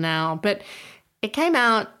novel now. But it came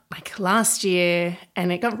out like last year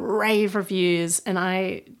and it got rave reviews, and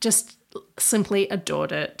I just simply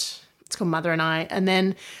adored it. It's called Mother and I. And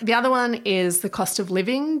then the other one is The Cost of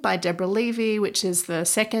Living by Deborah Levy, which is the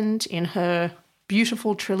second in her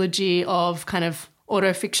beautiful trilogy of kind of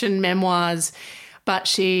autofiction memoirs. But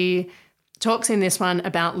she talks in this one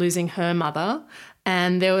about losing her mother.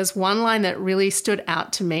 And there was one line that really stood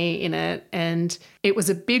out to me in it, and it was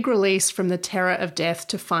a big release from the terror of death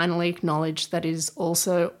to finally acknowledge that it is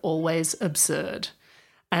also always absurd.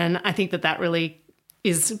 And I think that really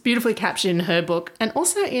is beautifully captured in her book and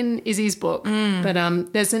also in Izzy's book.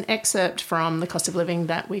 But there's an excerpt from The Cost of Living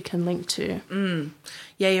that we can link to.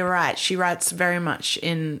 Yeah, you're right. She writes very much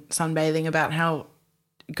in Sunbathing about how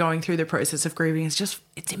going through the process of grieving is just,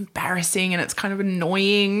 it's embarrassing and it's kind of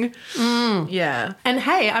annoying. Yeah. And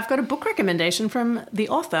hey, I've got a book recommendation from the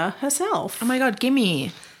author herself. Oh my God,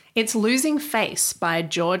 gimme. It's Losing Face by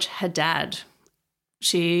George Haddad.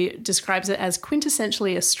 She describes it as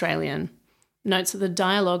quintessentially Australian. Notes that the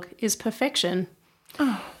dialogue is perfection.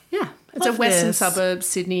 Oh, yeah. It's a love Western this. suburb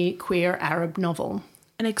Sydney queer Arab novel.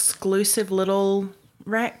 An exclusive little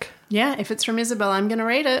rec. Yeah, if it's from Isabel, I'm going to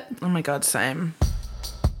read it. Oh my God, same.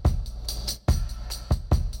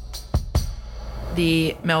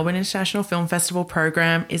 The Melbourne International Film Festival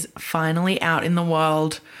program is finally out in the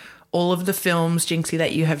world. All of the films, Jinxie,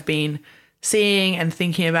 that you have been seeing and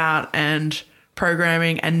thinking about and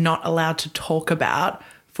programming and not allowed to talk about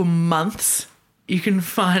for months, you can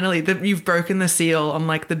finally, you've broken the seal on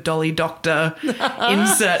like the Dolly Doctor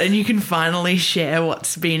insert and you can finally share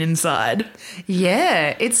what's been inside.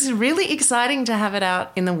 Yeah, it's really exciting to have it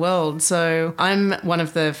out in the world. So I'm one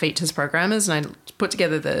of the features programmers and I put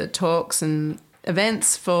together the talks and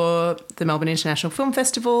events for the Melbourne International Film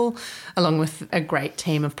Festival, along with a great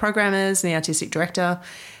team of programmers and the artistic director.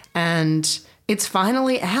 And it's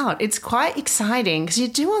finally out. It's quite exciting because you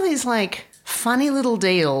do all these like funny little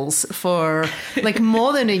deals for like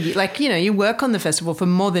more than a year. Like, you know, you work on the festival for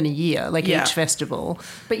more than a year, like each festival,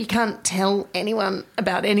 but you can't tell anyone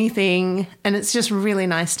about anything. And it's just really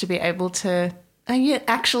nice to be able to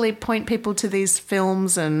actually point people to these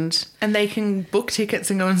films and they can book tickets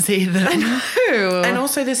and go and see them. I know. And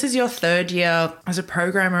also this is your third year as a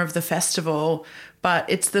programmer of the festival, but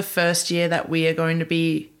it's the first year that we are going to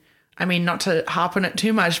be, I mean, not to harp on it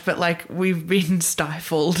too much, but like we've been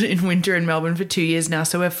stifled in winter in Melbourne for 2 years now.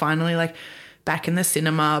 So we're finally like back in the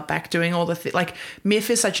cinema, back doing all the like MIF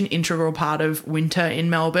is such an integral part of winter in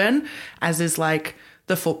Melbourne, as is like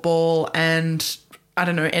the football and I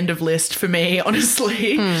don't know, end of list for me,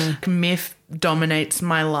 honestly. MIF dominates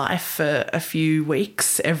my life for a few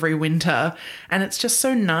weeks every winter. And it's just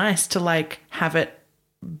so nice to like have it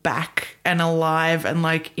back and alive and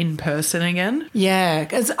like in person again. Yeah,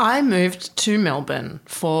 because I moved to Melbourne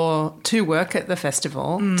to work at the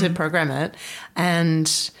festival to program it.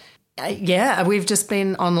 And yeah, we've just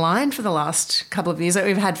been online for the last couple of years.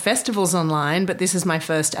 We've had festivals online, but this is my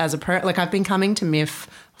first as like I've been coming to MIF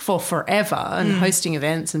for forever and hosting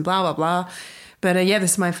events and blah, blah, blah. But yeah,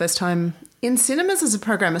 this is my first time in cinemas as a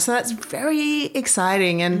programmer. So that's very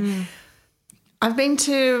exciting. And I've been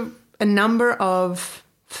to a number of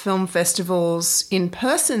film festivals in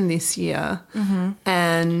person this year.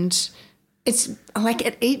 And it's like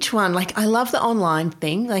at each one, like I love the online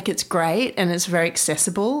thing. Like it's great and it's very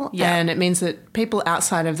accessible. Yeah. And it means that people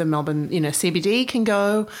outside of the Melbourne, you know, CBD can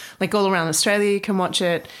go, like all around Australia you can watch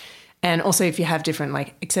it. And also if you have different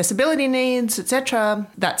like accessibility needs, etc.,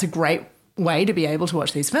 that's a great way to be able to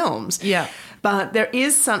watch these films. Yeah. But there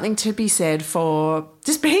is something to be said for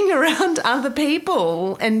just being around other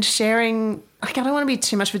people and sharing. Like I don't want to be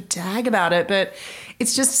too much of a dag about it, but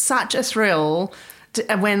it's just such a thrill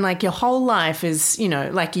when like your whole life is, you know,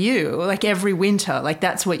 like every winter, like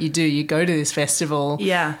that's what you do. You go to this festival.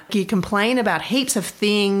 Yeah. You complain about heaps of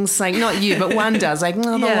things, like not you, but one does. Like,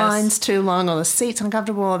 no, the line's too long or the seat's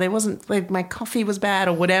uncomfortable or there wasn't, like my coffee was bad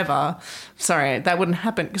or whatever. Sorry, that wouldn't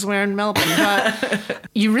happen because we're in Melbourne. But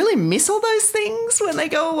you really miss all those things when they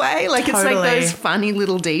go away. Like it's like those funny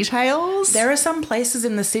little details. There are some places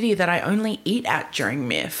in the city that I only eat at during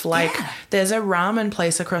MIF. Like there's a ramen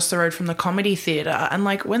place across the road from the Comedy Theatre. And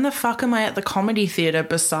like, when the fuck am I at the Comedy Theatre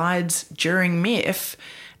besides during MIF?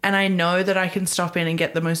 And I know that I can stop in and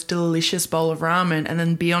get the most delicious bowl of ramen and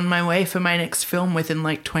then be on my way for my next film within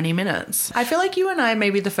like 20 minutes. I feel like you and I,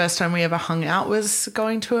 maybe the first time we ever hung out was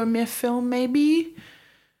going to a MIF film, maybe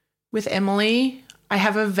with Emily. I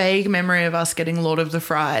have a vague memory of us getting Lord of the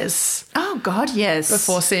Fries. Oh God, yes.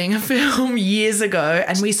 Before seeing a film years ago.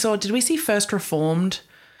 And did we see First Reformed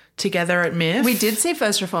together at MIF? We did see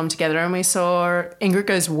First Reform together and we saw Ingrid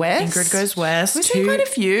Goes West. Ingrid Goes West. We've seen quite a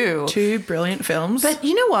few. Two brilliant films. But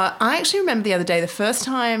you know what? I actually remember the other day, the first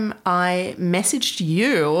time I messaged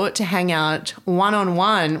you to hang out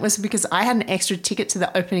one-on-one was because I had an extra ticket to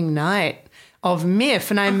the opening night of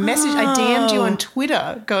MIF and I DM'd you on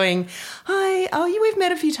Twitter going, hi, we've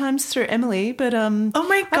met a few times through Emily, but oh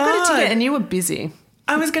my God. I've got a ticket and you were busy.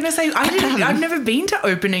 I was going to say, I've never been to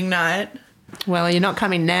opening night. Well, you're not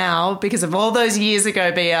coming now because of all those years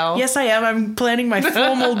ago, BL. Yes, I am. I'm planning my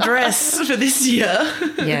formal dress for this year.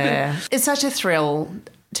 Yeah. It's such a thrill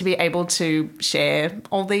to be able to share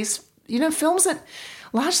all these, you know, films that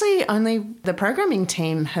largely only the programming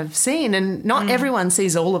team have seen, and not everyone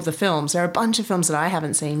sees all of the films. There are a bunch of films that I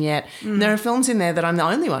haven't seen yet. There are films in there that I'm the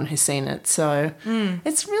only one who's seen it, so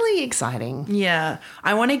it's really exciting. Yeah,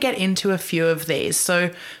 I want to get into a few of these.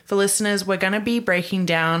 So for listeners, we're going to be breaking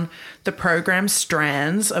down the program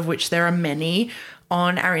strands, of which there are many,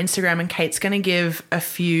 on our Instagram, and Kate's going to give a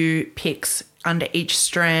few picks under each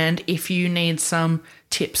strand if you need some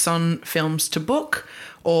tips on films to book,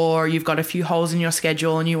 or you've got a few holes in your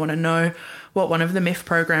schedule and you want to know what one of the MIF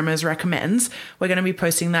programmers recommends. We're going to be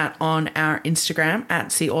posting that on our Instagram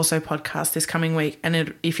at See Also Podcast this coming week.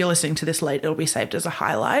 And if you're listening to this late, it'll be saved as a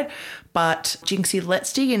highlight. But Jinxie,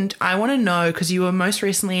 let's dig in. I want to know, because you were most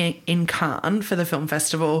recently in Cannes for the film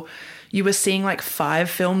festival, you were seeing like 5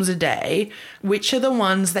 films a day. Which are the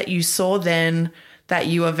ones that you saw then that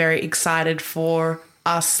you are very excited for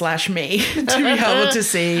us/me to be able to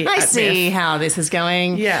see? I see MIF? how this is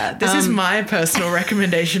going. Yeah, this is my personal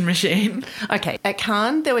recommendation machine. Okay, at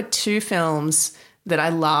Cannes, there were 2 films that I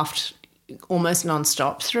laughed almost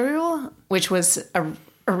nonstop through, which was a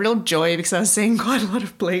real joy because I was seeing quite a lot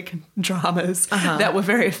of bleak dramas that were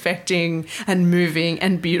very affecting and moving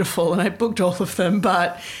and beautiful, and I booked all of them.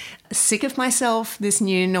 But Sick of Myself, this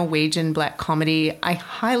new Norwegian black comedy, I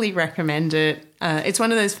highly recommend it. It's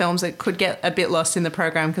one of those films that could get a bit lost in the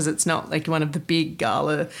program because it's not like one of the big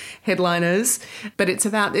gala headliners, but it's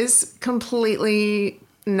about this completely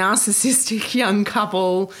narcissistic young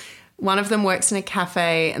couple. One of them works in a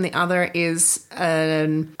cafe and the other is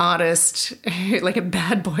an artist, like a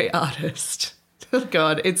bad boy artist. Oh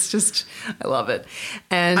God, it's just, I love it.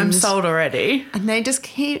 And I'm sold already. And they just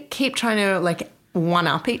keep trying to like one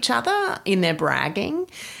up each other in their bragging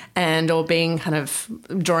and or being kind of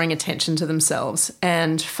drawing attention to themselves.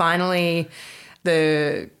 And finally,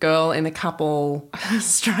 the girl in the couple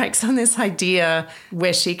strikes on this idea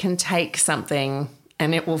where she can take something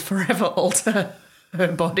and it will forever alter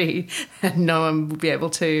her body and no one will be able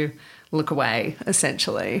to look away,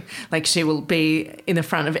 essentially. Like she will be in the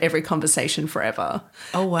front of every conversation forever.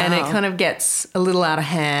 Oh, wow. And it kind of gets a little out of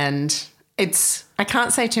hand. I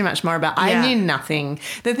can't say too much more about it. Yeah. I knew nothing.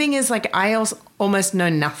 The thing is, like, I also almost know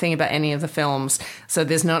nothing about any of the films, so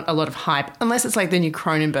there's not a lot of hype, unless it's like the new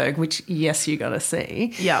Cronenberg, which, yes, you got to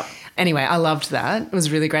see. Yep. Anyway, I loved that. It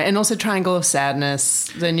was really great. And also Triangle of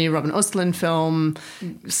Sadness, the new Robin Östlund film.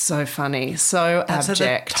 So funny, so That's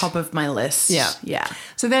abject. at the top of my list. Yeah. Yeah.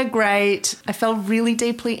 So they're great. I fell really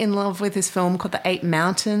deeply in love with this film called The Eight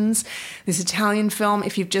Mountains, this Italian film.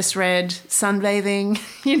 If you've just read Sunbathing,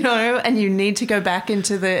 and you need to go back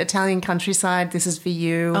into the Italian countryside, this is for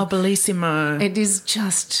you. Oh, bellissimo. It is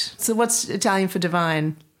just... So what's Italian for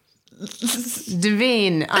divine?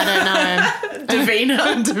 Divine. I don't know.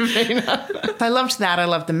 Divina. Divina. I loved that. I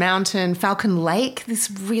loved The Mountain. Falcon Lake,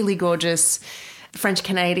 this really gorgeous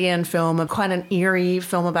French-Canadian film, quite an eerie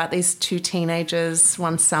film about these 2 teenagers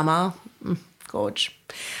one summer. Gorge.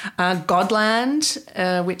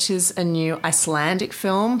 Godland, which is a new Icelandic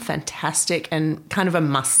film, fantastic and kind of a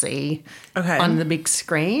must-see on the big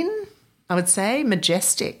screen, I would say.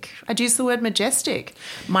 Majestic. I'd use the word majestic.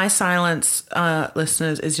 My silence,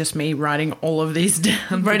 listeners, is just me writing all of these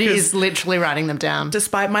down. Brody is literally writing them down.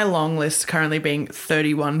 Despite my long list currently being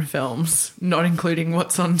 31 films, not including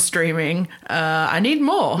what's on streaming, I need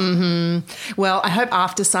more. Mm-hmm. Well, I hope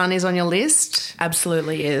After Sun is on your list.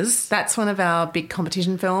 Absolutely is. That's one of our big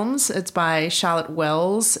competition films. It's by Charlotte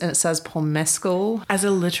Wells and it says Paul Mescal. As a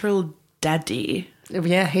literal daddy.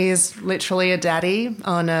 Yeah, he is literally a daddy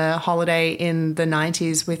on a holiday in the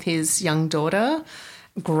 90s with his young daughter.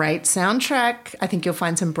 Great soundtrack. I think you'll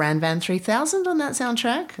find some Brand Van 3000 on that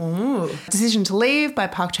soundtrack. Ooh. Decision to Leave by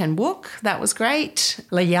Park Chan-wook. That was great.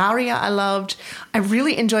 La Yaria I loved. I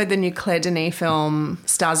really enjoyed the new Claire Denis film,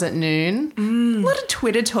 Stars at Noon. A lot of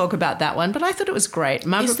Twitter talk about that one, but I thought it was great.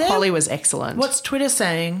 Margaret Qualley was excellent. What's Twitter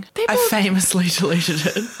saying? I famously deleted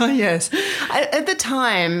it. Oh, yes. At the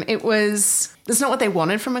time, it's not what they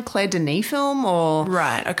wanted from a Claire Denis film, or...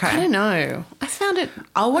 Right, okay. I don't know. I found it...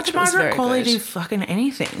 I'll watch Margaret Qualley good. do fucking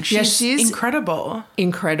anything. She's incredible.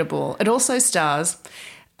 Incredible. It also stars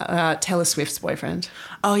Taylor Swift's boyfriend.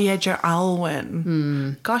 Oh, yeah, Joe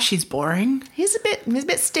Alwyn. Gosh, he's boring. He's a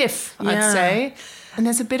bit stiff, I'd say. And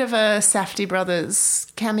there's a bit of a Safdie Brothers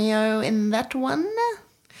cameo in that one.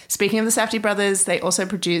 Speaking of the Safdie Brothers, they also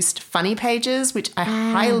produced Funny Pages, which I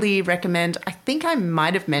highly recommend. I think I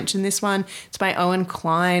might have mentioned this one. It's by Owen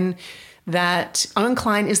Klein. Owen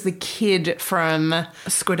Klein is the kid from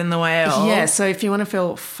Squid and the Whale. Yeah, so if you want to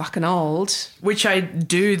feel fucking old. Which I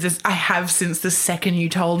do. I have since the second you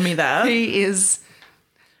told me that. He is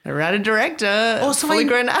a writer-director, Also, fully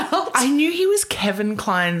grown adult. I knew he was Kevin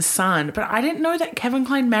Kline's son, but I didn't know that Kevin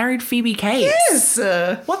Kline married Phoebe Cates. Yes.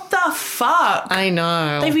 What the fuck? I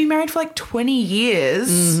know. They've been married for like 20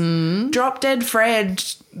 years. Mm-hmm. Drop Dead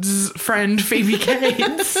Fred's friend Phoebe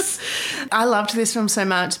Cates. I loved this film so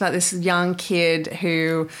much, about this young kid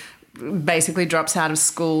who basically drops out of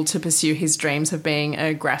school to pursue his dreams of being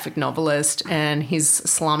a graphic novelist, and he's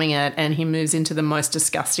slumming it, and he moves into the most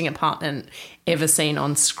disgusting apartment ever seen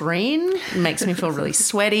on screen. It makes me feel really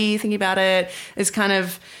sweaty thinking about it. It's kind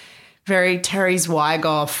of very Terry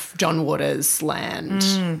Zwigoff, John Waters land.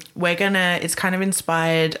 It's kind of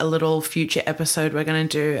inspired a little future episode we're going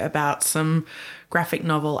to do about some graphic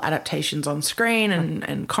novel adaptations on screen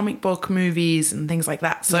and comic book movies and things like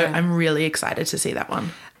that. So I'm really excited to see that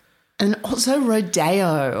one. And also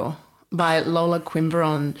Rodeo by Lola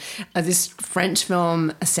Quimbron, this French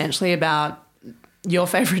film essentially about your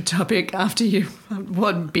favourite topic after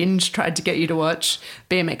what binge tried to get you to watch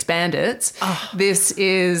BMX Bandits. Oh. This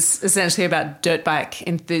is essentially about dirt bike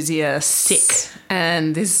enthusiasts. Sick.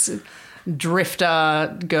 And this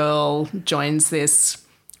drifter girl joins this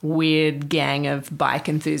weird gang of bike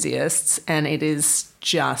enthusiasts, and it is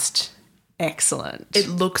just excellent. It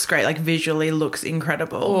looks great, like visually looks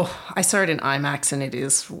incredible. Oh, I saw it in IMAX and it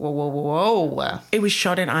is whoa. It was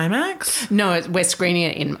shot in IMAX? No, we're screening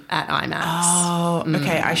it at IMAX. Oh,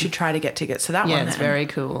 okay. I should try to get tickets to that one. Yeah, it's very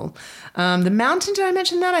cool. The Mountain, did I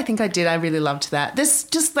mention that? I think I did. I really loved that.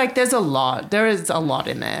 There's a lot. There is a lot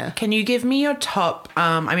in there. Can you give me your top,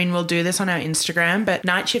 we'll do this on our Instagram, but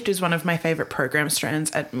Night Shift is one of my favorite program strands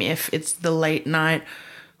at MIF. It's the late night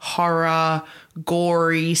horror,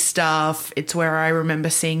 gory stuff. It's where I remember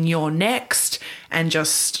seeing You're Next and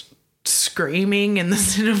just screaming in the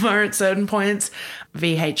cinema at certain points.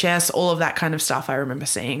 VHS, all of that kind of stuff I remember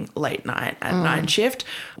seeing late night at Night Shift.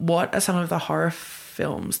 What are some of the horror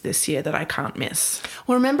films this year that I can't miss?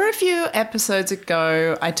 Well, remember a few episodes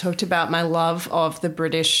ago I talked about my love of the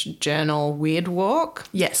British journal Weird Walk?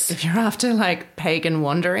 Yes. If you're after like pagan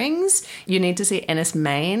wanderings, you need to see Ennis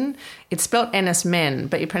Main. It's spelled Ennis Men,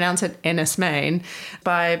 but you pronounce it Ennis Main,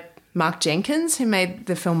 by Mark Jenkins, who made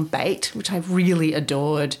the film Bait, which I really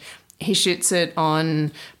adored. He shoots it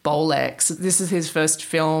on Bolex. This is his first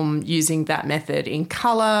film using that method in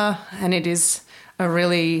colour, and it is a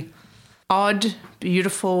really odd,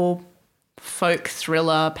 beautiful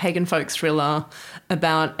pagan folk thriller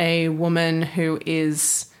about a woman who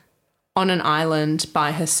is on an island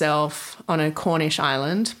by herself, on a Cornish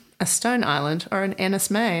island, a stone island, or an Ennis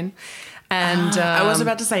Main. And I was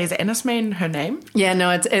about to say, is Ennis Main her name? Yeah,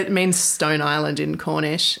 no, it means stone island in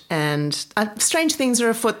Cornish. And strange things are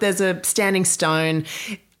afoot. There's a standing stone.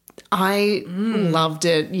 I loved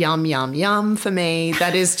it. Yum, yum, yum for me.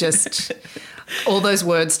 That is just... all those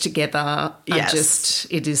words together it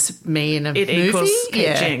is me in a movie. It equals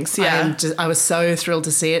Kate Jinx, yeah. I was so thrilled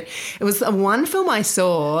to see it. It was the one film I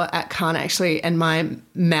saw at Cannes, actually, and my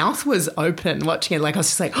mouth was open watching it. Like, I was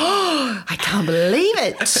just like, oh, I can't believe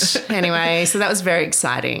it. Anyway, so that was very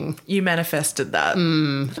exciting. You manifested that.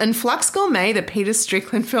 And Flux Gourmet, the Peter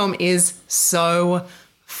Strickland film, is so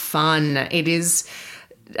fun. It is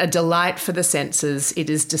a delight for the senses. It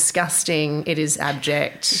is disgusting. It is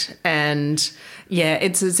abject. And yeah,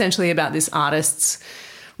 it's essentially about this artist's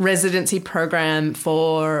residency program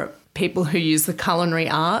for people who use the culinary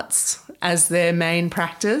arts as their main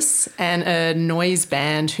practice, and a noise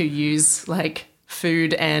band who use like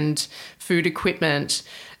food and food equipment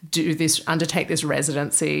undertake this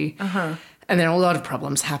residency. And then a lot of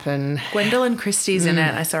problems happen. Gwendolyn Christie's in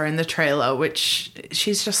it, I saw her in the trailer, which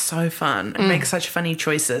she's just so fun and makes such funny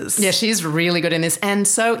choices. Yeah, she's really good in this. And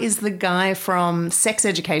so is the guy from Sex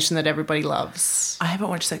Education that everybody loves. I haven't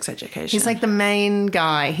watched Sex Education. He's like the main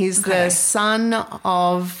guy. He's the son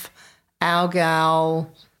of our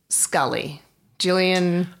gal Scully.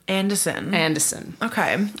 Gillian Anderson.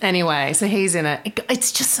 Okay. Anyway, so he's in it.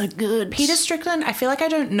 It's just so good. Peter Strickland, I feel like I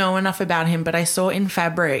don't know enough about him, but I saw In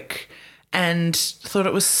Fabric and thought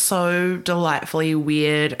it was so delightfully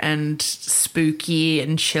weird and spooky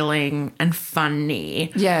and chilling and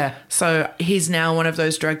funny. Yeah. So he's now one of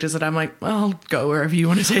those directors that I'm like, well, I'll go wherever you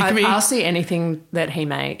want to take me. I'll see anything that he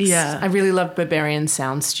makes. Yeah. I really loved Barbarian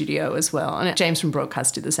Sound Studio as well. And James from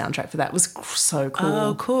Broadcast did the soundtrack for that. It was so cool.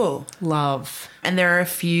 Oh, cool. Love. And there are a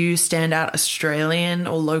few standout Australian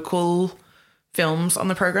or local films on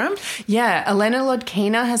the program. Yeah, Elena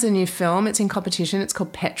Lodkina has a new film. It's in competition. It's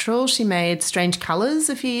called Petrol. She made Strange Colours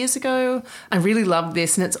a few years ago. I really loved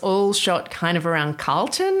this, and it's all shot kind of around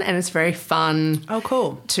Carlton, and it's very fun. Oh,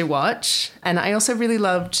 cool. To watch. And I also really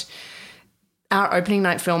loved our opening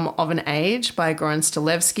night film, Of an Age, by Goran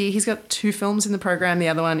Stilevsky. He's got 2 films in the program. The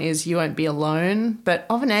other one is You Won't Be Alone. But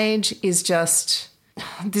Of an Age is just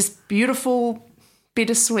this beautiful,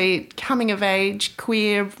 bittersweet, coming-of-age,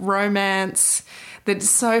 queer romance that's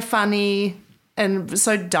so funny and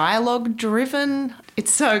so dialogue-driven.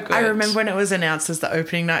 It's so good. I remember when it was announced as the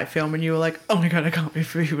opening night film and you were like, oh my God, I can't wait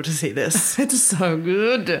for people to see this. It's so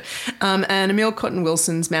good. And Emil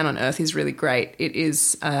Cotton-Wilson's Man on Earth is really great. It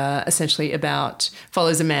is essentially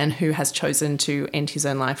follows a man who has chosen to end his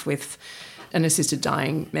own life with an assisted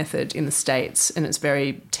dying method in the States, and it's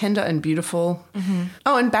very tender and beautiful. Mm-hmm.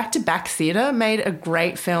 Oh, and Back to Back Theatre made a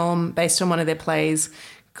great film based on one of their plays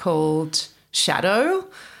called Shadow.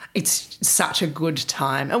 It's such a good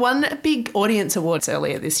time. It won a big audience awards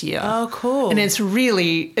earlier this year. Oh, cool. And it's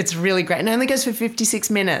really great. And it only goes for 56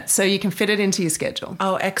 minutes, so you can fit it into your schedule.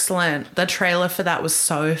 Oh, excellent. The trailer for that was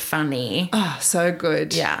so funny. Oh, so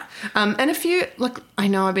good. Yeah. And a few, I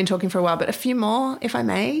know I've been talking for a while, but a few more, if I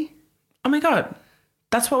may. Oh my God.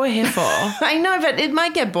 That's what we're here for. I know, but it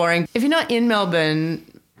might get boring. If you're not in Melbourne,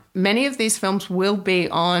 many of these films will be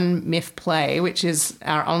on Myth Play, which is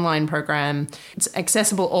our online program. It's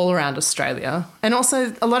accessible all around Australia. And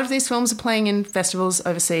also, a lot of these films are playing in festivals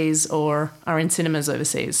overseas or are in cinemas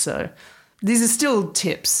overseas. So these are still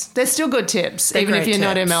tips. They're still good tips, even if you're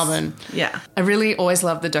not in Melbourne. Yeah. I really always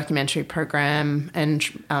love the documentary program and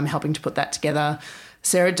helping to put that together.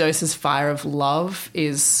 Sarah Dose's Fire of Love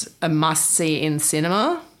is a must-see in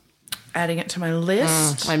cinema. Adding it to my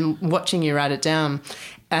list. I'm watching you write it down.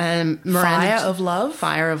 Fire of Love?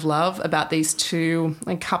 Fire of Love, about these two,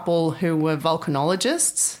 a couple who were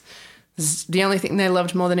volcanologists. The only thing they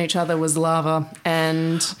loved more than each other was lava.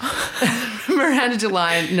 And Miranda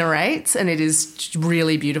July narrates, and it is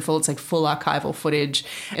really beautiful. It's like full archival footage.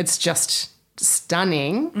 It's just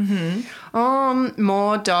stunning. Mm-hmm.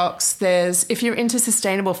 More docs. If you're into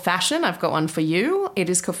sustainable fashion, I've got one for you. It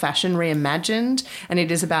is called Fashion Reimagined, and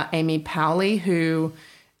it is about Amy Powley, who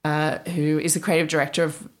is the creative director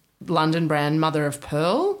of London brand Mother of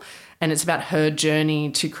Pearl, and it's about her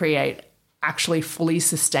journey to create actually fully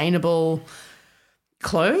sustainable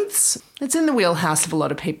clothes. It's in the wheelhouse of a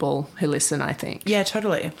lot of people who listen, I think. Yeah,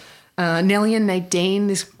 totally. Nellie and Nadine,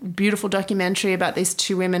 this beautiful documentary about these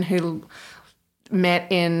two women who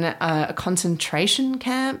met in a concentration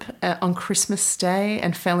camp on Christmas Day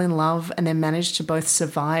and fell in love, and then managed to both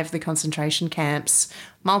survive the concentration camps,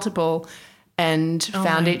 multiple, and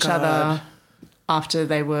found each other after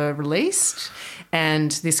they were released.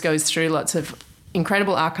 And this goes through lots of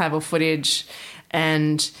incredible archival footage,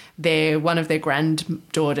 and one of their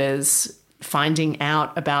granddaughters finding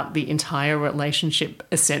out about the entire relationship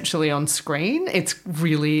essentially on screen. It's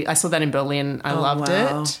really, I saw that in Berlin. I loved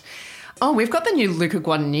it. Oh, we've got the new Luca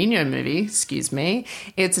Guadagnino movie, excuse me.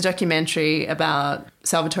 It's a documentary about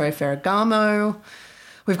Salvatore Ferragamo.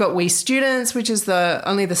 We've got We Students, which is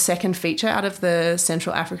only the second feature out of the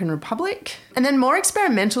Central African Republic. And then more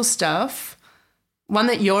experimental stuff. One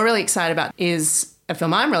that you're really excited about is a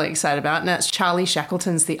film I'm really excited about, and that's Charlie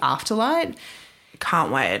Shackleton's The Afterlight.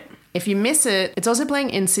 Can't wait. If you miss it, it's also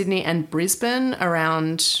playing in Sydney and Brisbane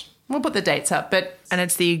around, we'll put the dates up, and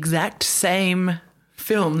it's the exact same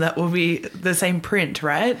film that will be the same print,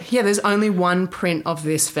 right? Yeah, there's only one print of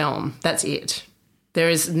this film. That's it. There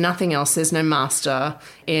is nothing else. There's no master,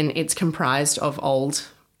 and it's comprised of old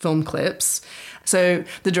film clips. So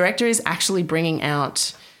the director is actually bringing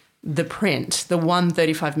out the print, the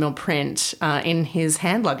 135mm print, in his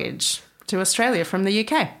hand luggage to Australia from the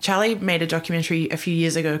UK. Charlie made a documentary a few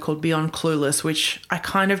years ago called Beyond Clueless, which I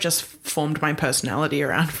kind of just formed my personality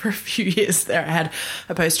around for a few years there. I had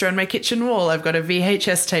a poster on my kitchen wall. I've got a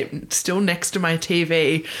VHS tape still next to my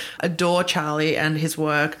TV. Adore Charlie and his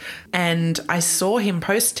work. And I saw him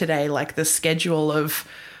post today, the schedule of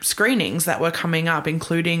screenings that were coming up,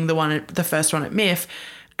 including the first one at MIFF.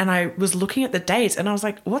 And I was looking at the dates and I was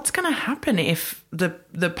like, what's going to happen if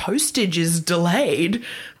the postage is delayed?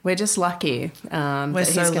 We're just lucky that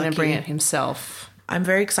he's going to bring it himself. I'm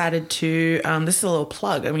very excited to, this is a little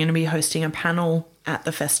plug, I'm going to be hosting a panel at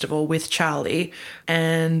the festival with Charlie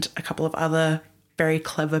and a couple of other very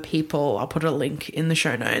clever people. I'll put a link in the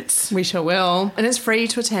show notes. We sure will. And it's free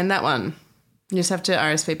to attend that one. You just have to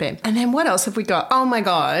RSVP. And then what else have we got? Oh my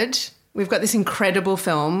God. We've got this incredible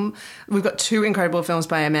film. We've got two incredible films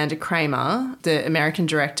by Amanda Kramer, the American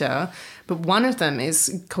director, but one of them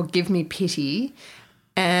is called Give Me Pity,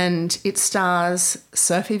 and it stars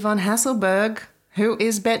Sophie von Hasselberg, who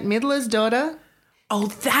is Bette Midler's daughter. Oh,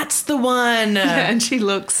 that's the one. And she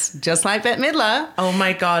looks just like Bette Midler. Oh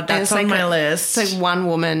my God, that's on my list. It's like one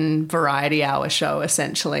woman variety hour show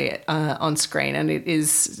essentially on screen, and it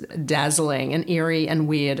is dazzling and eerie and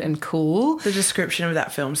weird and cool. The description of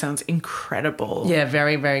that film sounds incredible. Yeah,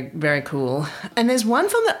 very, very, very cool. And there's one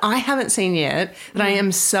film that I haven't seen yet that I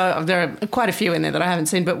am there are quite a few in there that I haven't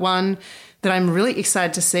seen, but one that I'm really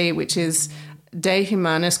excited to see, which is De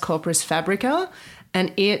Humanis Corporis Fabrica,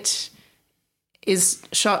 and it is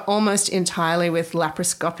shot almost entirely with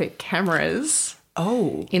laparoscopic cameras.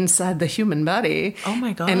 Oh. Inside the human body. Oh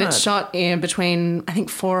my God. And it's shot in between, I think,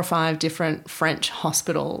 4 or 5 different French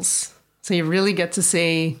hospitals. So you really get to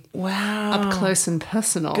see up close and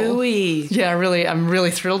personal. Gooey. Yeah, I'm really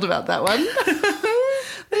thrilled about that one.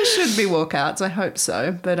 There should be walkouts, I hope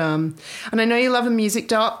so. But and I know you love a music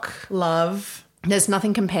doc. Love. There's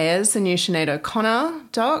Nothing Compares, the new Sinead O'Connor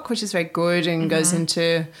doc, which is very good and goes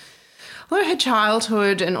into a lot of her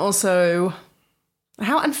childhood and also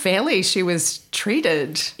how unfairly she was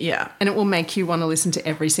treated. Yeah. And it will make you want to listen to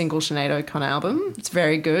every single Sinead O'Connor album. It's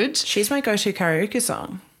very good. She's my go-to karaoke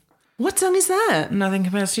song. What song is that? Nothing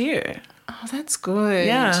Compares to You. Oh, that's good.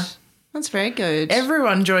 Yeah. That's very good.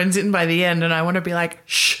 Everyone joins in by the end and I want to be like,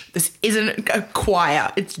 shh, this isn't a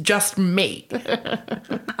choir. It's just me.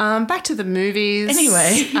 Back to the movies.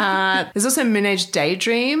 Anyway. There's also Moonage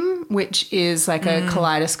Daydream, which is like a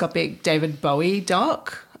kaleidoscopic David Bowie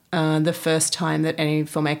doc. The first time that any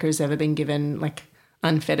filmmaker has ever been given like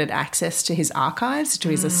unfettered access to his archives, to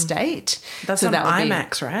his estate. That's on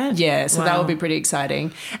IMAX, right? Yeah, so that would be pretty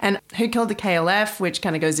exciting. And Who Killed the KLF, which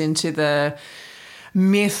kind of goes into the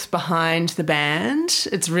myth behind the band.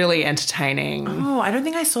 It's really entertaining. Oh, I don't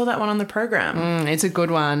think I saw that one on the program. It's a good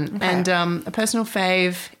one. Okay. And a personal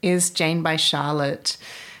fave is Jane by Charlotte.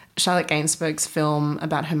 Charlotte Gainsbourg's film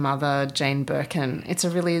about her mother, Jane Birkin. It's a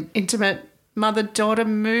really intimate mother-daughter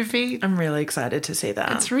movie. I'm really excited to see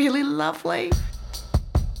that. It's really lovely.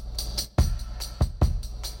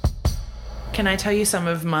 Can I tell you some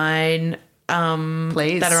of mine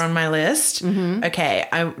Please. that are on my list? Mm-hmm. Okay.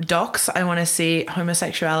 Docs, I want to see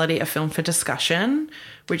Homosexuality, A Film for Discussion,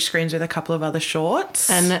 which screens with a couple of other shorts.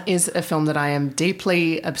 And is a film that I am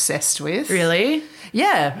deeply obsessed with. Really?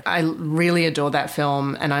 Yeah, I really adore that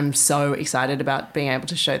film and I'm so excited about being able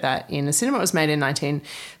to show that in a cinema. It was made in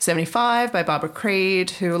 1975 by Barbara Creed,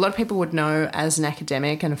 who a lot of people would know as an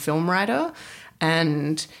academic and a film writer.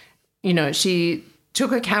 And, you know, she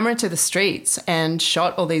took her camera to the streets and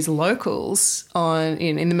shot all these locals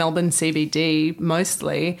in the Melbourne CBD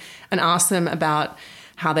mostly and asked them about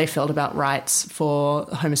how they felt about rights for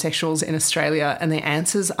homosexuals in Australia. And the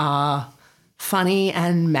answers are funny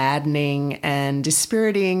and maddening and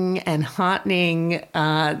dispiriting and heartening.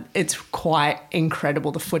 It's quite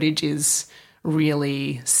incredible. The footage is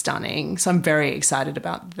really stunning. So I'm very excited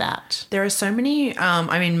about that. There are so many,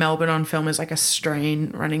 Melbourne on Film is like a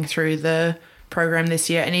strain running through the program this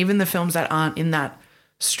year, and even the films that aren't in that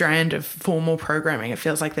strand of formal programming, it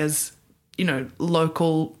feels like there's, you know,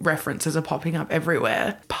 local references are popping up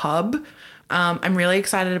everywhere. Pub. I'm really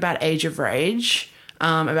excited about Age of Rage,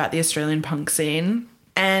 about the Australian punk scene.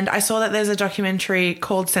 And I saw that there's a documentary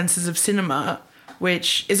called Senses of Cinema,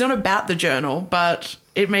 which is not about the journal, but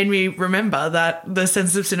it made me remember that the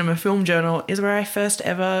Senses of Cinema film journal is where I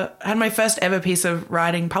had my first ever piece of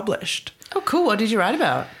writing published. Oh, cool. What did you write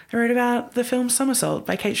about? I wrote about the film Somersault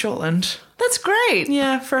by Kate Shortland. That's great.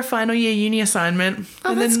 Yeah, for a final year uni assignment.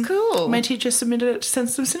 Oh, and that's cool. My teacher submitted it to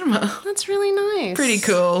Sense of Cinema. That's really nice. Pretty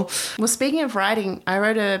cool. Well, speaking of writing, I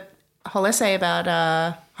wrote a whole essay about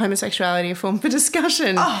homosexuality, a film for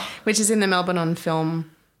discussion, which is in the Melbourne on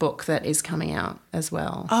Film book that is coming out as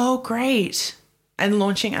well. Oh, great. And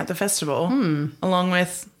launching at the festival, along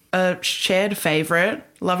with a shared favourite,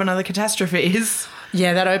 Love and Other Catastrophes.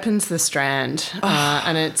 Yeah, that opens the Strand,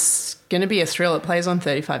 and it's going to be a thrill. It plays on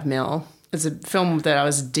 35mm. It's a film that I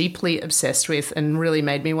was deeply obsessed with and really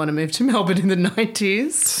made me want to move to Melbourne in the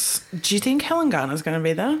 90s. Do you think Helen Garner's going to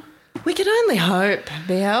be there? We can only hope,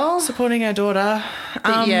 BL. Supporting her daughter.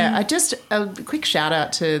 But a quick shout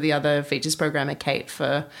out to the other features programmer, Kate,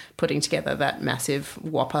 for putting together that massive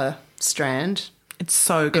whopper Strand. It's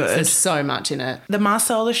so good. There's so much in it. The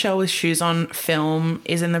Marcel the Shell with Shoes on film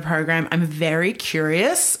is in the program. I'm very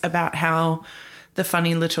curious about how the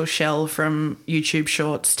funny little shell from YouTube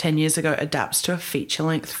Shorts 10 years ago adapts to a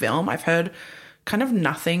feature-length film. I've heard kind of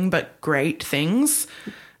nothing but great things.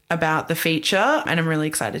 about the feature, and I'm really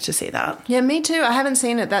excited to see that. Yeah, me too. I haven't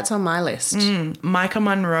seen it. That's on my list. Micah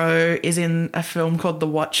Monroe is in a film called The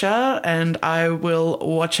Watcher, and I will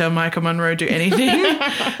watch Micah Monroe do anything.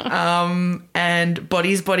 And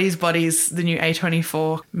Bodies, the new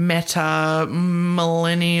A24 meta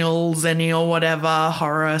millennial zennial whatever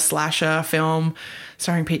horror slasher film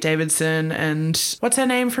starring Pete Davidson and what's her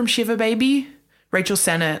name from Shiver Baby? Rachel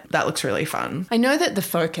Sennett. That looks really fun. I know that the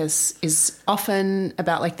focus is often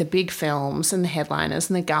about like the big films and the headliners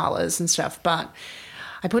and the galas and stuff, but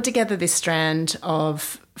I put together this strand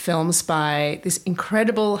of films by this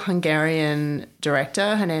incredible Hungarian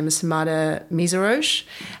director. Her name is Mada Mizoros,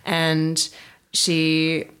 and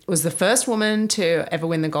she was the first woman to ever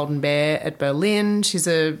win the Golden Bear at Berlin. She's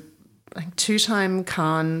a two-time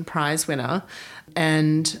Cannes Prize winner.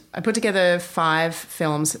 And I put together 5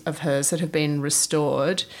 films of hers that have been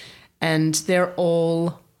restored, and they're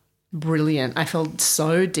all brilliant. I felt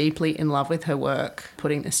so deeply in love with her work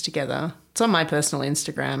putting this together. It's on my personal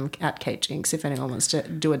Instagram at Kate Jinks if anyone wants to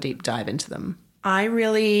do a deep dive into them.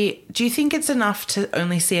 Do you think it's enough to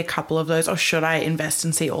only see a couple of those, or should I invest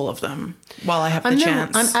and see all of them while I have the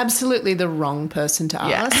chance? I'm absolutely the wrong person to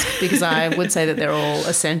ask because I would say that they're all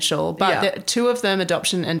essential. But 2 of them,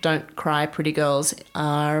 Adoption and Don't Cry Pretty Girls,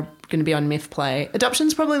 are going to be on MIFF Play.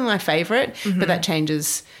 Adoption's probably my favourite, but that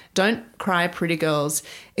changes. Don't Cry Pretty Girls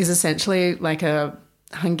is essentially like a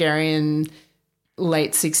Hungarian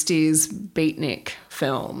late 60s beatnik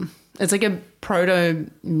film. It's like a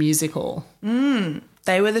proto-musical.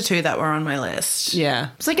 They were the 2 that were on my list. Yeah.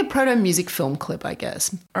 It's like a proto-music film clip, I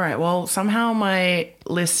guess. All right. Well, somehow my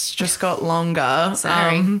list just got longer.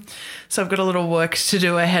 Sorry. So I've got a little work to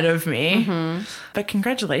do ahead of me. But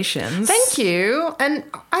congratulations. Thank you. And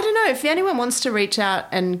I don't know, if anyone wants to reach out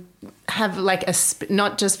and have like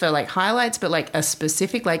not just for like highlights, but like a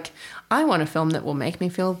specific, like, I want a film that will make me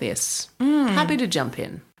feel this. Happy to jump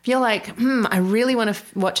in. If you're like, I really want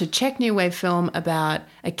to watch a Czech New Wave film about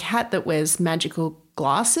a cat that wears magical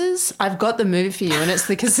glasses, I've got the movie for you, and it's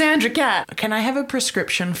the Cassandra Cat. Can I have a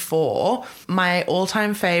prescription for my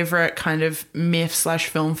all-time favourite kind of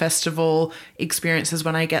MIFF/film festival experiences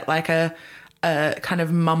when I get like a kind of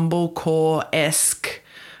mumblecore-esque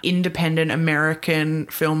independent American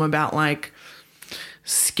film about like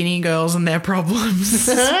skinny girls and their problems.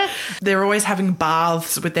 They're always having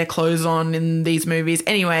baths with their clothes on in these movies.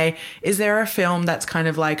 Anyway, is there a film that's kind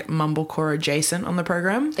of like mumblecore adjacent on the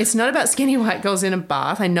program? It's not about skinny white girls in a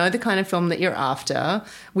bath. I know the kind of film that you're after.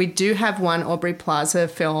 We do have one Aubrey Plaza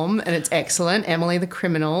film, and it's excellent, Emily the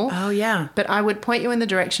Criminal. Oh, yeah. But I would point you in the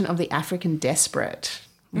direction of The African Desperate.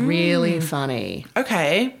 Really funny.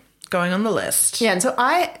 Okay. Going on the list. Yeah, and so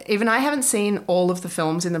I haven't seen all of the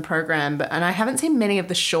films in the program, and I haven't seen many of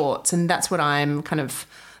the shorts, and that's what I'm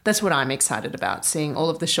excited about, seeing all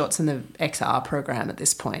of the shorts in the XR program at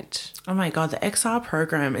this point. Oh my God, the XR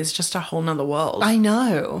program is just a whole nother world. I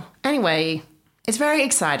know. Anyway, it's very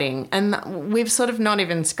exciting, and we've sort of not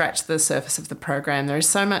even scratched the surface of the program. There is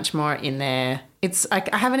so much more in there. It's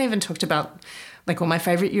like, I haven't even talked about like all my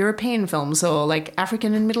favourite European films or like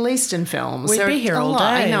African and Middle Eastern films. We'd be here all day.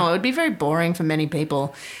 I know, it would be very boring for many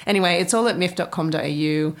people. Anyway, it's all at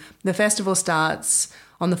miff.com.au. The festival starts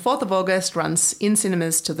on the 4th of August, runs in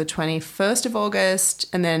cinemas to the 21st of August,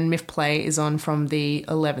 and then MIFF Play is on from the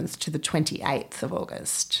 11th to the 28th of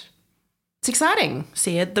August. It's exciting.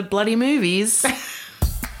 See you at the bloody movies.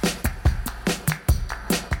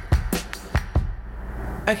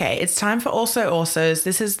 Okay, it's time for Also-Alsos.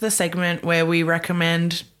 This is the segment where we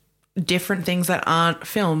recommend different things that aren't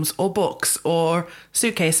films or books or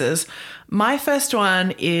suitcases. My first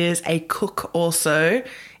one is a cook also.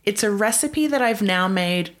 It's a recipe that I've now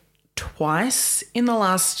made twice in the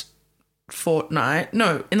last in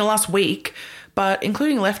the last week, but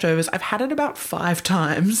including leftovers, I've had it about 5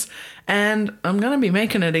 times, and I'm going to be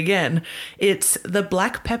making it again. It's the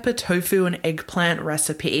black pepper tofu and eggplant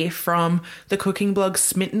recipe from the cooking blog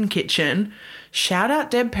Smitten Kitchen. Shout out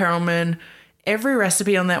Deb Perelman. Every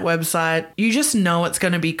recipe on that website, you just know it's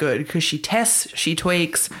going to be good because she tests, she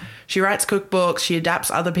tweaks, she writes cookbooks, she adapts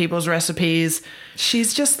other people's recipes.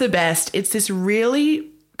 She's just the best. It's this really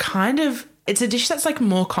it's a dish that's like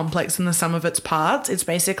more complex than the sum of its parts. It's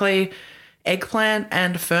basically eggplant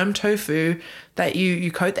and firm tofu that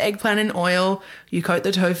you coat the eggplant in oil, you coat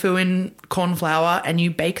the tofu in corn flour, and you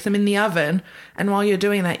bake them in the oven. And while you're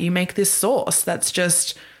doing that, you make this sauce that's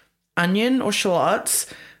just onion or shallots,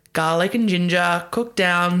 garlic and ginger cooked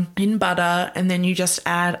down in butter, and then you just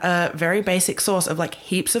add a very basic sauce of like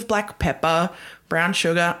heaps of black pepper, brown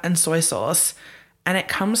sugar, and soy sauce. and it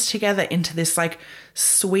comes together into this like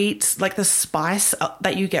sweet, like the spice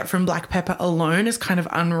that you get from black pepper alone is kind of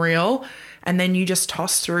unreal. And then you just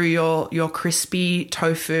toss through your crispy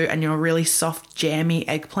tofu and your really soft, jammy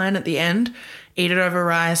eggplant at the end. Eat it over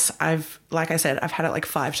rice. Like I said, I've had it like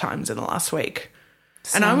 5 times in the last week.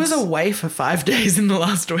 And I was away for 5 days in the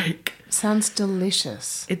last week. Sounds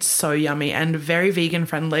delicious. It's so yummy and very vegan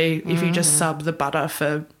friendly if you just sub the butter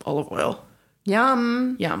for olive oil.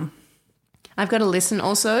 Yum. Yum. I've got to listen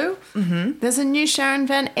also. Mm-hmm. There's a new Sharon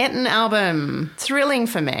Van Etten album. Thrilling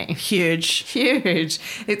for me. Huge.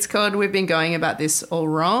 It's called We've Been Going About This All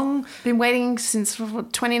Wrong. Been waiting since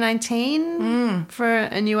 2019 for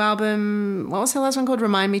a new album. What was her last one called?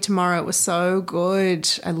 Remind Me Tomorrow. It was so good.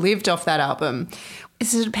 I lived off that album.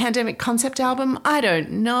 Is it a pandemic concept album? I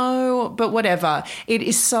don't know, but whatever. It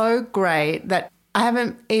is so great that I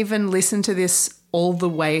haven't even listened to this all the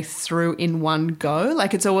way through in one go.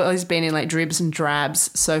 Like it's always been in like dribs and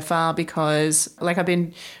drabs so far because like I've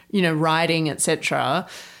been, writing, etc.,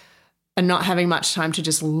 and not having much time to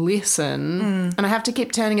just listen. And I have to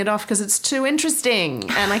keep turning it off because it's too interesting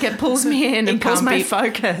and like it pulls me in and pulls my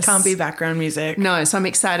focus. Can't be background music. No, so I'm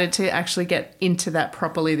excited to actually get into that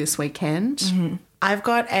properly this weekend. Mm-hmm. I've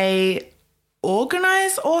got a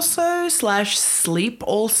organize also / sleep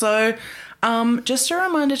also. Just a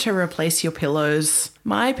reminder to replace your pillows.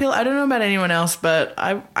 My pillow, I don't know about anyone else, but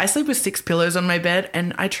I sleep with 6 pillows on my bed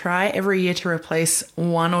and I try every year to replace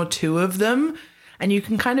 1 or 2 of them. And you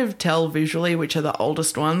can kind of tell visually which are the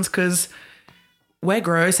oldest ones because we're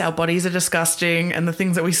gross, our bodies are disgusting, and the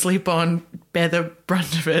things that we sleep on bear the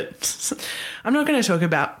brunt of it. I'm not going to talk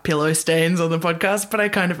about pillow stains on the podcast, but I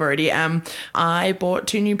kind of already am. I bought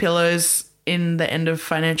 2 new pillows in the end of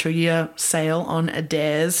financial year sale on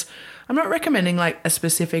Adairs. I'm not recommending like a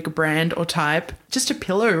specific brand or type, just a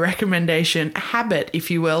pillow recommendation, a habit,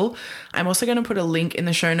 if you will. I'm also going to put a link in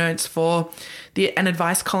the show notes for an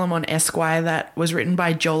advice column on Esquire that was written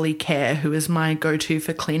by Jolie Care, who is my go-to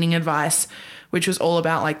for cleaning advice, which was all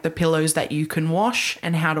about like the pillows that you can wash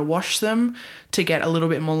and how to wash them to get a little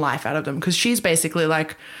bit more life out of them. Because she's basically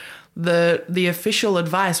like, the official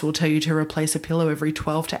advice will tell you to replace a pillow every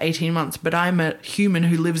 12 to 18 months, but I'm a human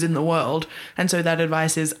who lives in the world, and so that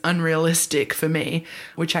advice is unrealistic for me,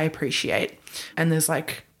 which I appreciate. And there's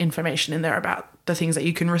like information in there about the things that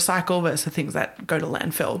you can recycle versus the things that go to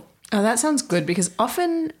landfill. Oh, that sounds good because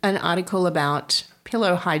often an article about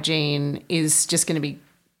pillow hygiene is just going to be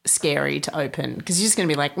scary to open because you're just going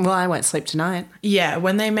to be like, well, I won't sleep tonight. Yeah,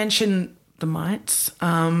 when they mention the mites,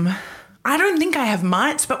 I don't think I have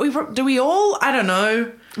mites, but do we all? I don't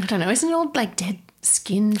know. Isn't it all like dead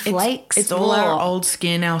skin flakes? It's all our old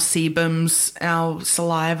skin, our sebums, our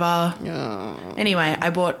saliva. Oh. Anyway,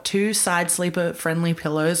 I bought 2 side sleeper friendly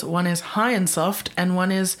pillows. One is high and soft and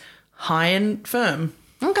one is high and firm.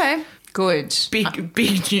 Okay, good.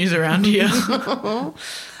 Big news around here.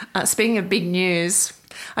 Speaking of big news,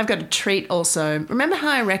 I've got a treat also. Remember how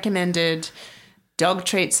I recommended dog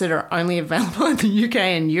treats that are only available in the UK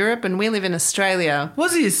and Europe, and we live in Australia?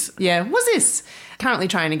 Wuzzies. Yeah, wuzzies. Currently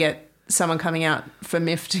trying to get someone coming out for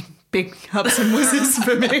MIF to big up some wuzzies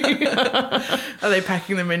for me. Are they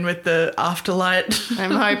packing them in with the afterlight?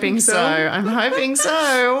 I'm hoping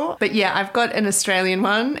so. But yeah, I've got an Australian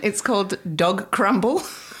one. It's called Dog Crumble.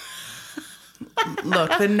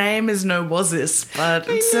 Look, the name is no wuzzies, but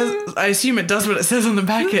it says, I assume it does what it says on the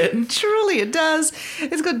packet. Truly, it does.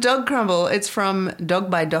 It's called Dog Crumble. It's from Dog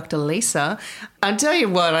by Dr. Lisa. I'll tell you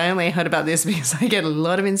what, I only heard about this because I get a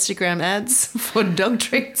lot of Instagram ads for dog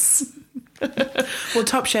treats. Well,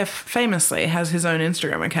 Top Chef famously has his own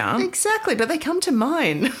Instagram account. Exactly, but they come to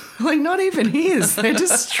mine. Like, not even his. They're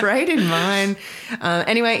just straight in mine.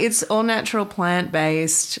 Anyway, it's all natural,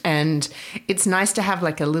 plant-based, and it's nice to have,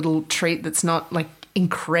 like, a little treat that's not, like,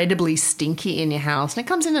 incredibly stinky in your house. And it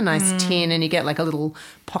comes in a nice tin, and you get, like, a little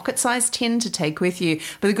pocket-sized tin to take with you.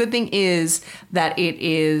 But the good thing is that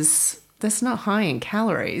that's not high in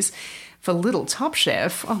calories. For little Top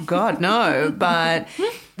Chef, oh God, no. But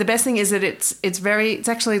the best thing is that it's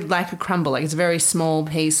actually like a crumble, like it's very small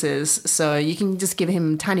pieces. So you can just give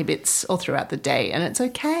him tiny bits all throughout the day and it's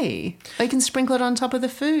okay. Or you can sprinkle it on top of the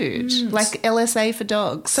food, like LSA for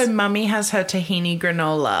dogs. So Mummy has her tahini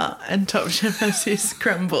granola and Top Chef has his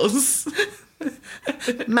crumbles.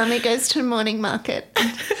 Mummy goes to morning market.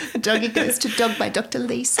 Doggy goes to Dog by Dr.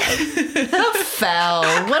 Lisa. How foul.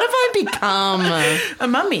 What have I become? A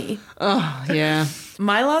mummy. Oh, yeah.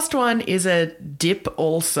 My last one is a dip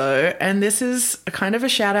also, and this is a kind of a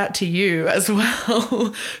shout out to you as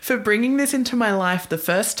well for bringing this into my life the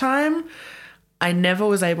first time. I never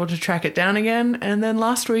was able to track it down again. And then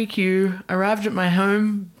last week you arrived at my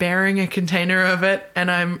home bearing a container of it, and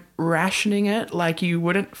I'm rationing it like you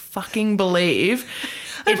wouldn't fucking believe.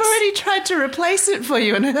 I've already tried to replace it for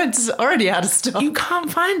you and it's already out of stock. You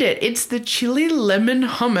can't find it. It's the chili lemon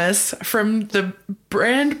hummus from the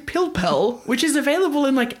brand Pilpel, which is available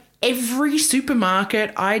in like every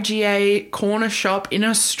supermarket, IGA, corner shop in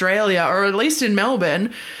Australia, or at least in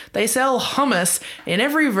Melbourne. They sell hummus in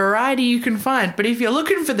every variety you can find. But if you're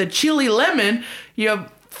looking for the chili lemon, you're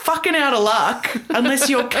fucking out of luck unless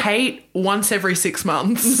you're Kate once every 6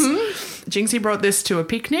 months. Jinxie brought this to a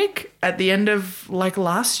picnic at the end of like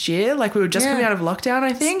last year. Like we were just coming out of lockdown,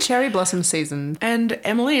 I think. It's cherry blossom season. And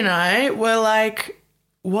Emily and I were like,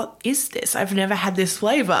 what is this? I've never had this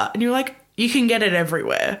flavour. And you're like, you can get it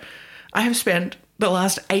everywhere. I have spent the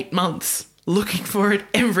last 8 months looking for it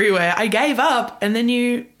everywhere. I gave up, and then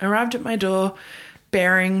you arrived at my door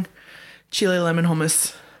bearing chili lemon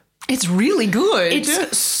hummus. It's really good.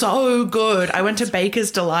 It's so good. I went to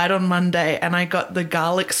Baker's Delight on Monday and I got the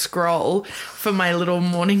garlic scroll for my little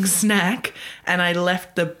morning snack, and I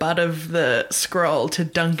left the butt of the scroll to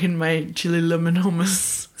dunk in my chili lemon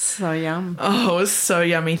hummus. So yum. Oh, it was so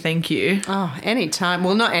yummy. Thank you. Oh, anytime.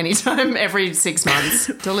 Well, not anytime. Every 6 months.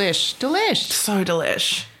 Delish. So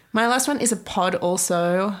delish. My last one is a pod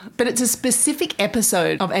also, but it's a specific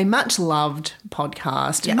episode of a much loved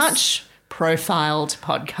podcast. Yes. Much profiled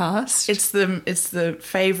podcast. It's the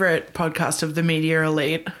favourite podcast of the media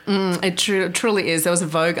elite. It truly is. There was a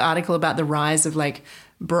Vogue article about the rise of like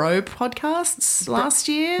bro podcasts last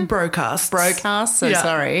year. Brocasts.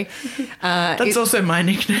 Sorry. That's also my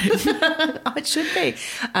nickname. Oh, it should be.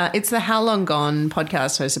 It's the How Long Gone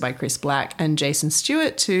podcast hosted by Chris Black and Jason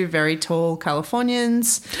Stewart, two very tall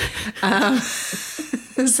Californians.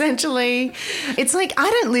 Essentially, it's like I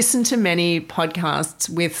don't listen to many podcasts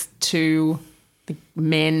with two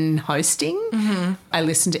men hosting. Mm-hmm. I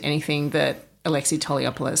listen to anything that Alexi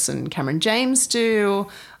Toliopoulos and Cameron James do.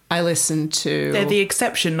 I listen to... They're the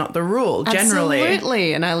exception, not the rule, generally.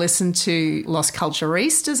 Absolutely. And I listen to Los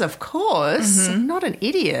Culturistas, of course. Mm-hmm. I'm not an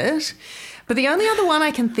idiot. But the only other one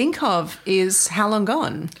I can think of is How Long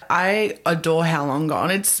Gone. I adore How Long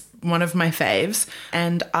Gone. It's one of my faves.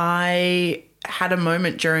 And I had a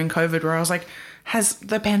moment during COVID where I was like, has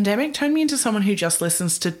the pandemic turned me into someone who just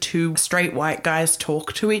listens to two straight white guys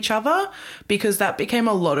talk to each other? Because that became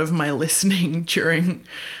a lot of my listening during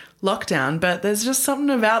lockdown. But there's just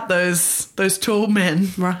something about those tall men.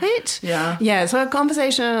 Right? Yeah. Yeah, so a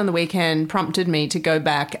conversation on the weekend prompted me to go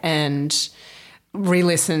back and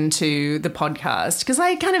re-listen to the podcast, because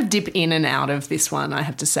I kind of dip in and out of this one, I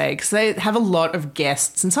have to say, because they have a lot of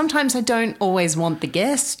guests and sometimes I don't always want the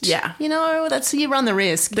guest. Yeah. You know, you run the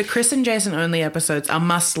risk. The Chris and Jason only episodes are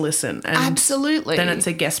must listen. And absolutely. Then it's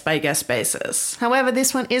a guest by guest basis. However,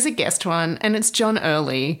 this one is a guest one and it's John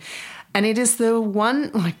Early. And it is the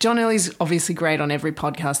one, like John Early's obviously great on every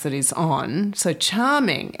podcast that he's on. So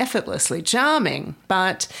charming, effortlessly charming.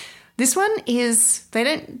 But this one is, they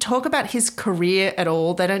don't talk about his career at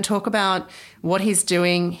all. They don't talk about what he's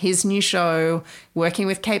doing, his new show, working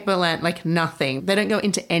with Kate Berlant, like nothing. They don't go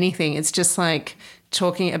into anything. It's just like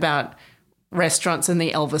talking about restaurants and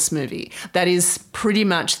the Elvis movie. That is pretty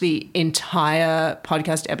much the entire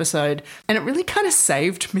podcast episode. And it really kind of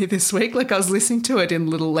saved me this week. Like I was listening to it in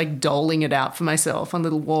little, like doling it out for myself on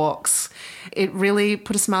little walks. It really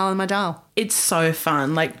put a smile on my dial. It's so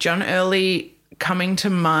fun. Like John Early coming to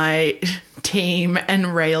my team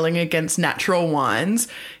and railing against natural wines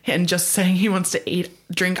and just saying he wants to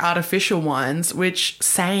drink artificial wines, which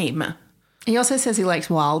same. He also says he likes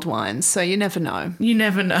wild wines, so you never know. You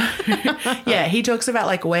never know. Yeah, he talks about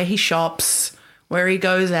like where he shops, where he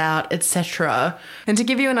goes out, etc. And to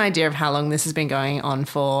give you an idea of how long this has been going on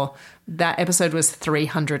for, that episode was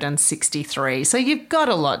 363. So you've got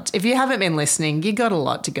a lot. If you haven't been listening, you got a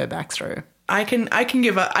lot to go back through. I can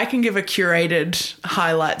give a curated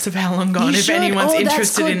highlights of How Long Gone if anyone's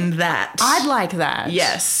interested in that. I'd like that.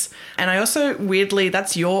 Yes. And I also, weirdly,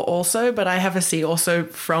 that's your also, but I have a see also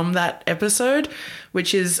from that episode,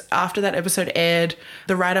 which is after that episode aired,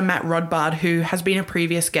 the writer Matt Rodbard, who has been a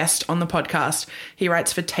previous guest on the podcast, he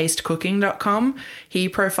writes for tastecooking.com. He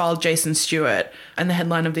profiled Jason Stewart, and the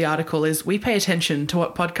headline of the article is, "We pay attention to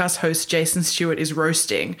what podcast host Jason Stewart is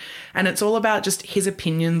roasting." And it's all about just his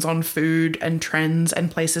opinions on food and trends and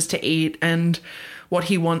places to eat and what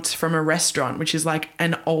he wants from a restaurant, which is like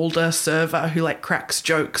an older server who like cracks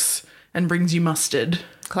jokes and brings you mustard.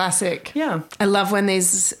 Classic. Yeah. I love when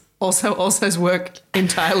these alsos work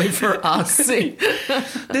entirely for us.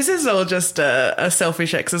 This is all just a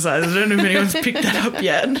selfish exercise. I don't know if anyone's picked that up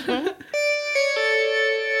yet.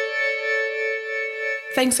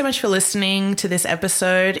 Thanks so much for listening to this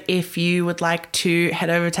episode. If you would like to head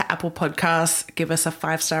over to Apple Podcasts, give us a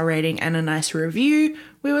 5-star rating and a nice review,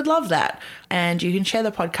 we would love that. And you can share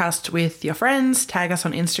the podcast with your friends, tag us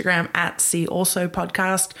on Instagram at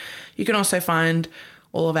 @SeeAlsoPodcast. You can also find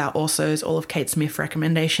all of our alsos, all of Kate Smith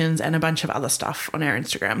recommendations, and a bunch of other stuff on our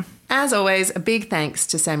Instagram. As always, a big thanks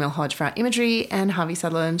to Samuel Hodge for our imagery and Harvey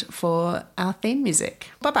Sutherland for our theme music.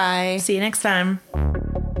 Bye-bye. See you next time.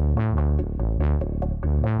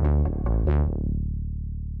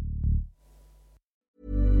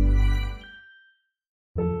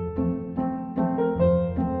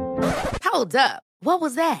 Hold up. What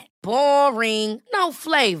was that? Boring. No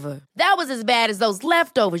flavor. That was as bad as those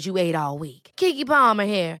leftovers you ate all week. Keke Palmer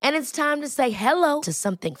here, and it's time to say hello to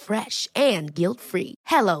something fresh and guilt-free.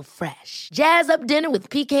 HelloFresh. Jazz up dinner with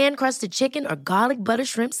pecan-crusted chicken or garlic butter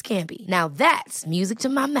shrimp scampi. Now that's music to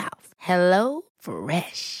my mouth.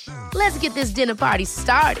 HelloFresh. Let's get this dinner party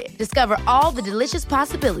started. Discover all the delicious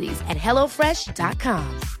possibilities at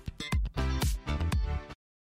HelloFresh.com.